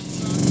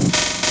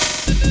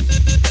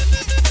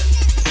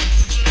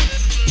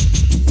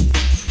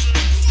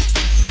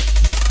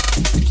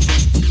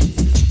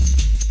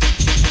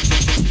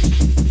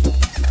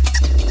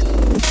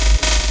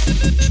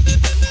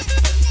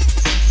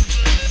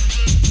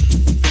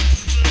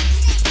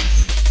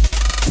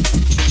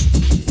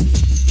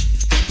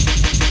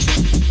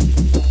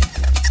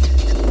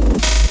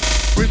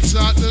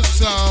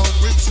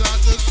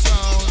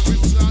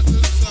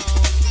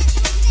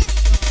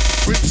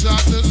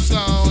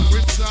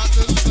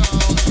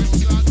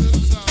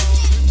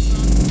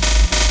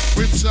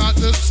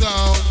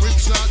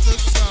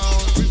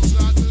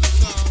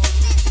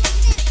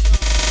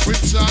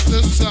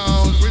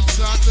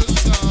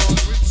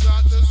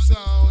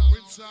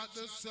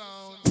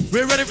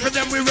We're ready for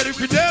them, we're ready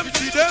for them,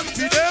 see them,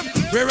 see them.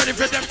 We're ready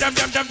for them, damn,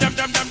 damn, damn, damn,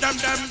 damn, damn, damn,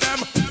 damn, damn.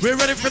 We're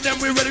ready for them,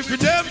 we're ready for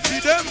them,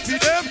 see them,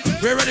 see them.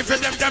 We're ready for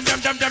them, damn,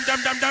 damn, damn, damn,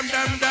 damn, damn, damn,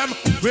 damn, damn.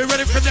 We're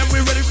ready for them,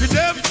 we're ready for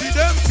them, see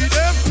them, see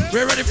them.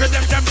 We're ready for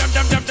them, damn, damn,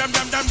 damn, damn, damn,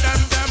 damn, damn,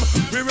 damn, damn.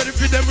 We're ready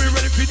for them, we're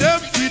ready for them,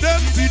 see them,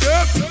 see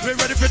them. We're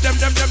ready for them,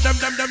 damn, damn, damn,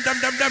 damn, damn, damn,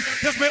 damn, damn.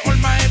 Just me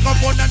hold my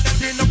microphone and that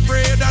ain't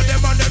afraid of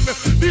them and them.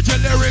 DJ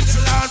lyrics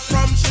land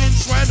from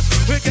since when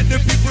we get the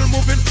people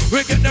moving,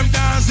 we get them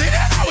dancing.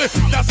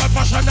 That's a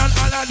passion and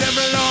all of them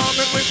love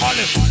it. We call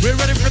it. We're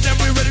ready for them,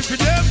 we're ready for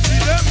them, see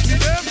them, see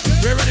them.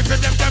 We're ready for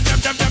them, damn, damn,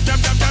 damn, damn,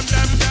 damn, damn, damn,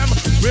 damn, damn.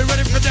 We're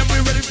ready for them,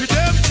 we're ready for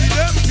them, see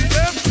them, see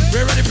them.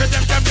 We're ready for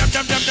them, damn, damn,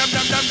 damn, damn, damn,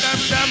 damn, damn, damn,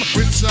 damn.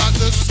 We start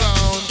the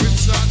sound, we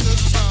start the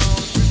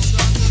sound, we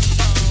start the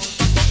sound,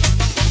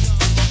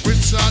 we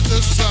start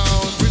the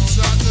sound, we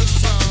start the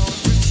sound,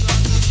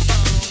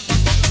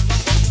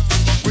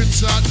 we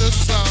start the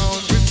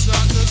sound, we start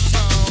the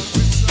sound,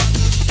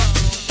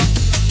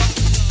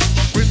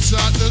 we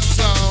start the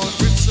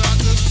sound, we start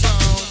the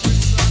sound.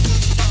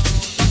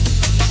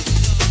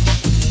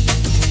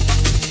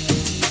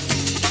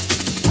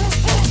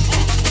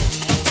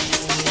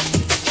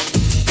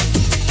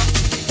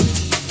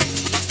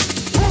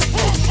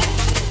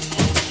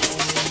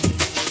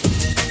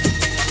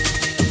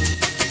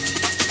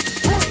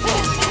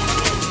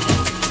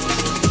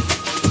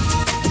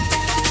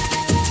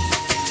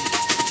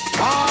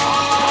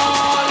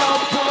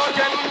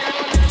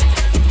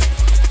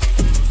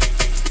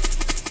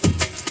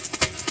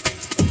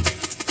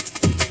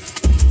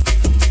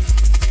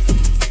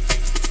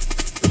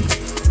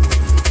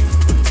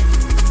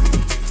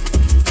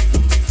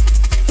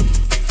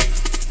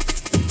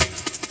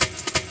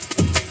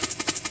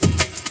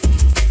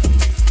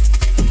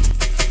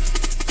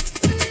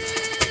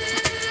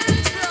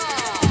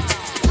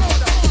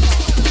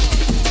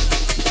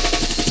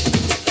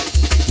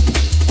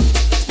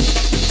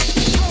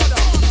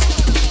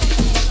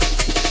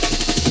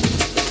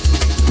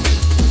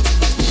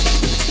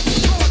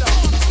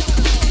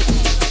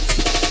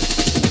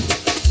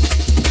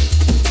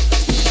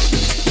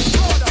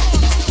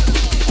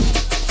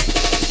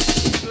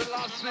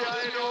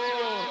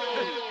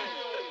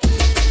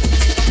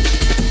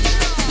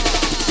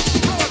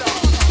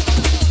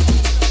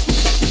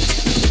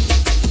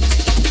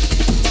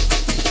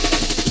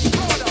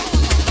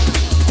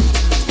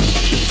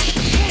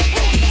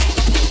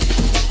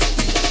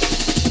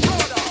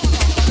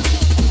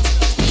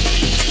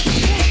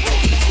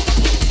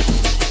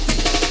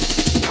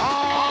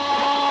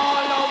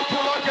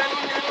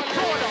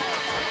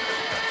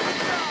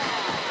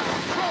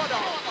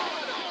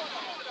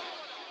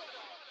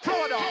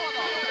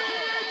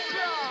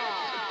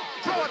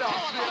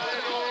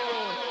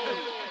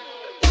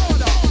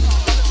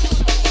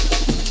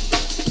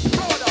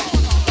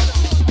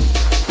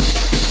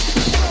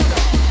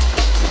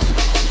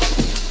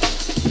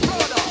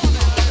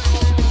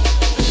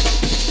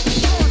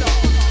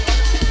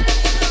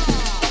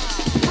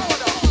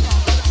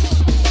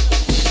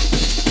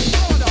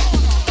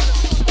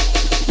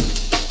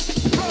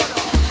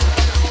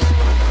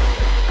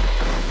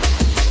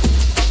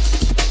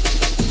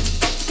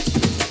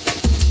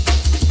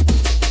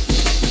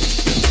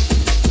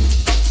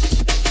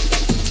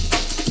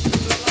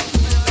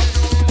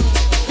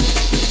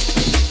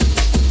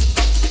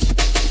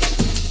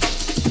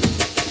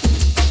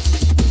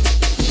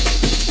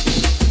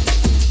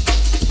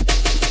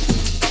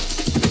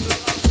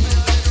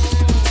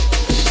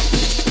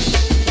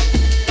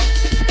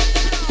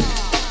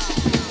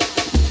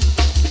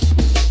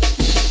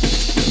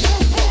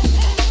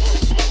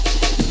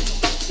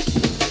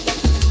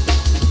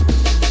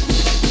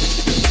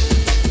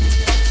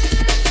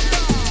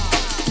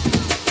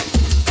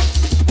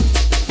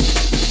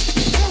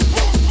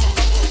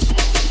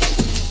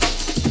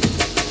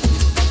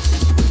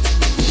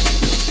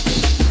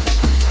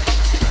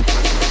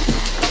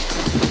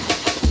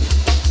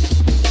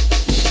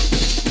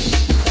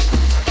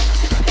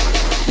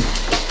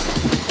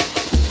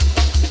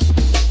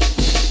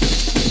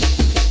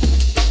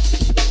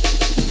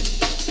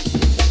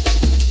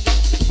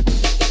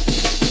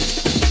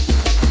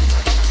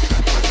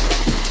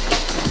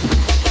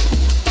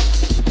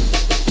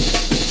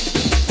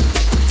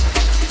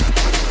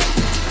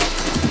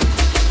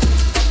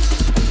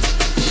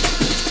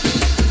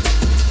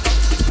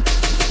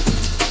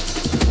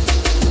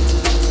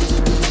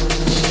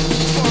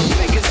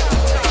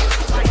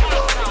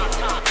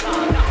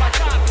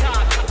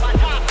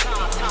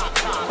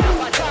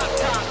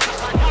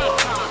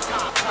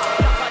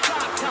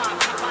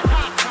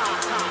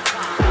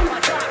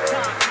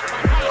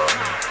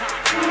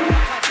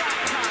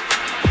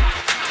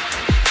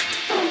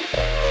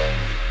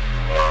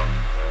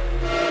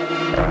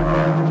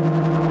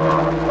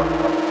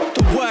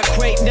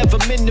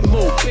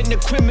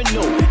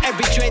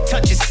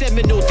 touch is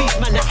seminal. These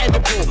man are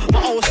edible.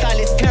 My old style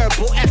is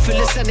terrible,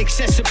 effortless and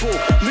accessible.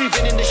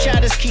 Moving in the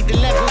shadows, keep the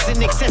levels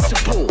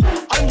inaccessible.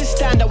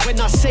 Understand that when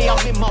I say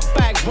I'm in my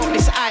bag, rock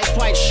this eyes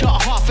wide shut,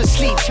 half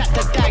asleep, chat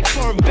the dag.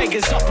 Foreign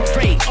beggars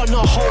operate on a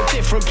whole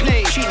different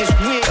plane. Treat this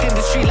weird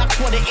industry like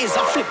what it is.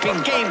 I'm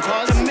flipping game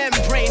cars. The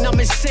membrane, I'm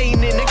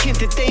insane in akin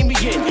to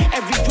Damien.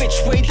 Every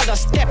which way that I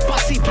step, I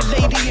see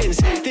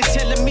Palladians. They're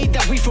telling me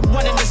that we from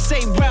one in the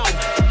same realm.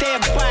 Today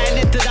I'm buying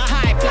into the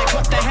hype, like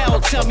what the hell?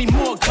 Tell me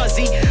more,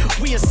 cuzzy.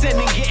 We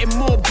ascending, getting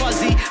more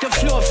buzzy. The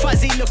floor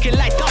fuzzy, looking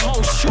like the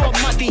whole shore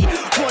muddy.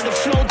 Raw the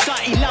flow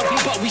dirty, lovely,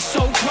 but we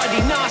so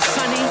cruddy. Nah,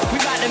 sonny, we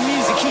write the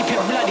music, keep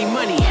it bloody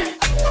money.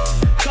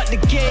 Got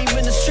the game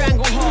in a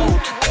stranglehold.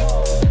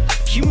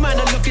 You man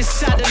are looking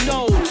sad and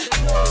old.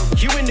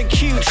 You in the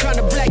queue trying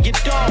to blag your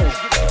dough.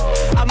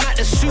 I'm at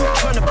the suit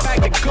trying to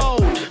bag the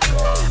gold.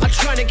 I'm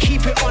trying to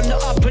keep it on the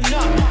up and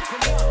up.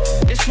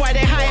 That's why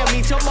they hire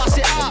me to boss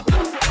it up.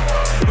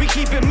 We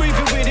keep it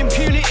moving with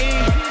impunity.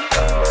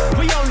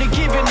 We only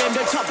giving them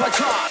the top of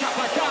top.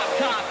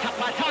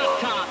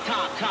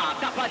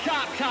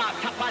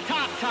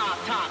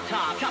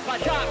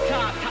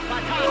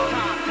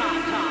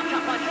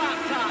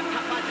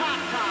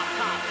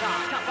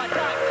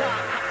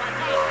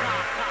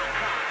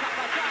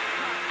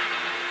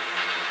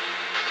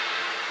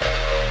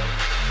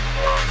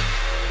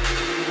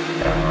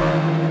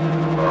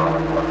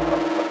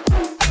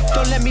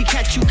 Don't let me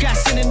catch you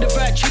gassing in the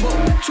virtual.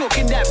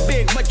 Talking that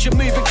big, but you're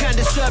moving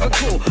kinda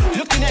cervical.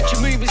 Looking at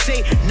your movements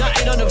ain't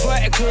nothing on the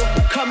vertical.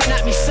 Coming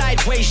at me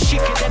sideways,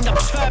 shit could end up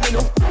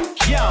terminal.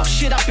 Yo,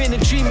 shit, I've been a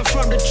dreamer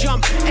from the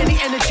jump. Any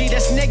energy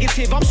that's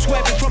negative, I'm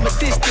swerving from a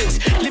distance.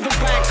 Living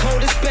by a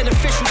code is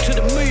beneficial to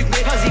the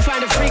movement. Cause you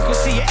find a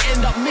frequency, you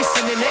end up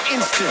missing in an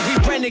instant. We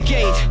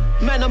renegade,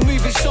 man, I'm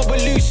moving so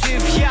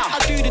elusive. Yeah, I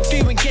do the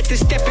do and get the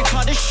stepping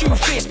car, the shoe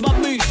fits. My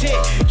move's hit.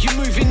 You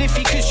moving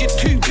iffy cause you're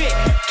too big.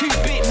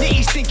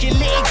 Nitty's thinking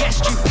litty, guess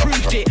you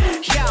proved it.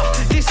 Yeah,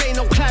 this ain't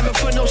no climbing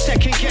for no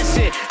second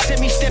guessing.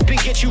 Semi-stepping,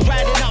 get you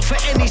riding out for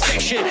any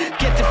section.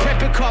 Get the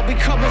prepper car, we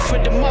coming for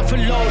the mother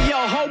load. Yo,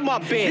 hold my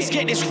beer, let's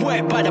get this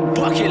wet by the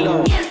bucket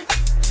load.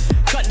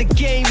 Got the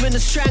game in a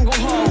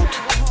stranglehold.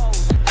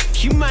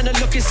 You man are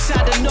looking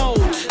sad and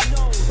old.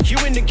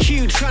 You in the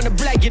queue trying to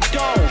blag your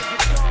dough.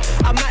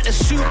 I'm at the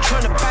suit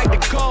trying to bag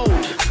the gold.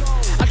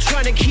 I'm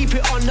trying to keep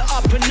it on the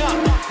up and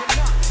up.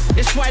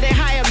 That's why they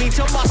hire me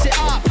to boss it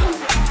up.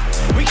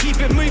 We keep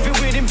it moving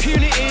with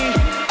impunity.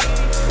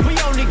 We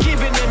only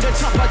giving them the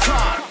top of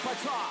top.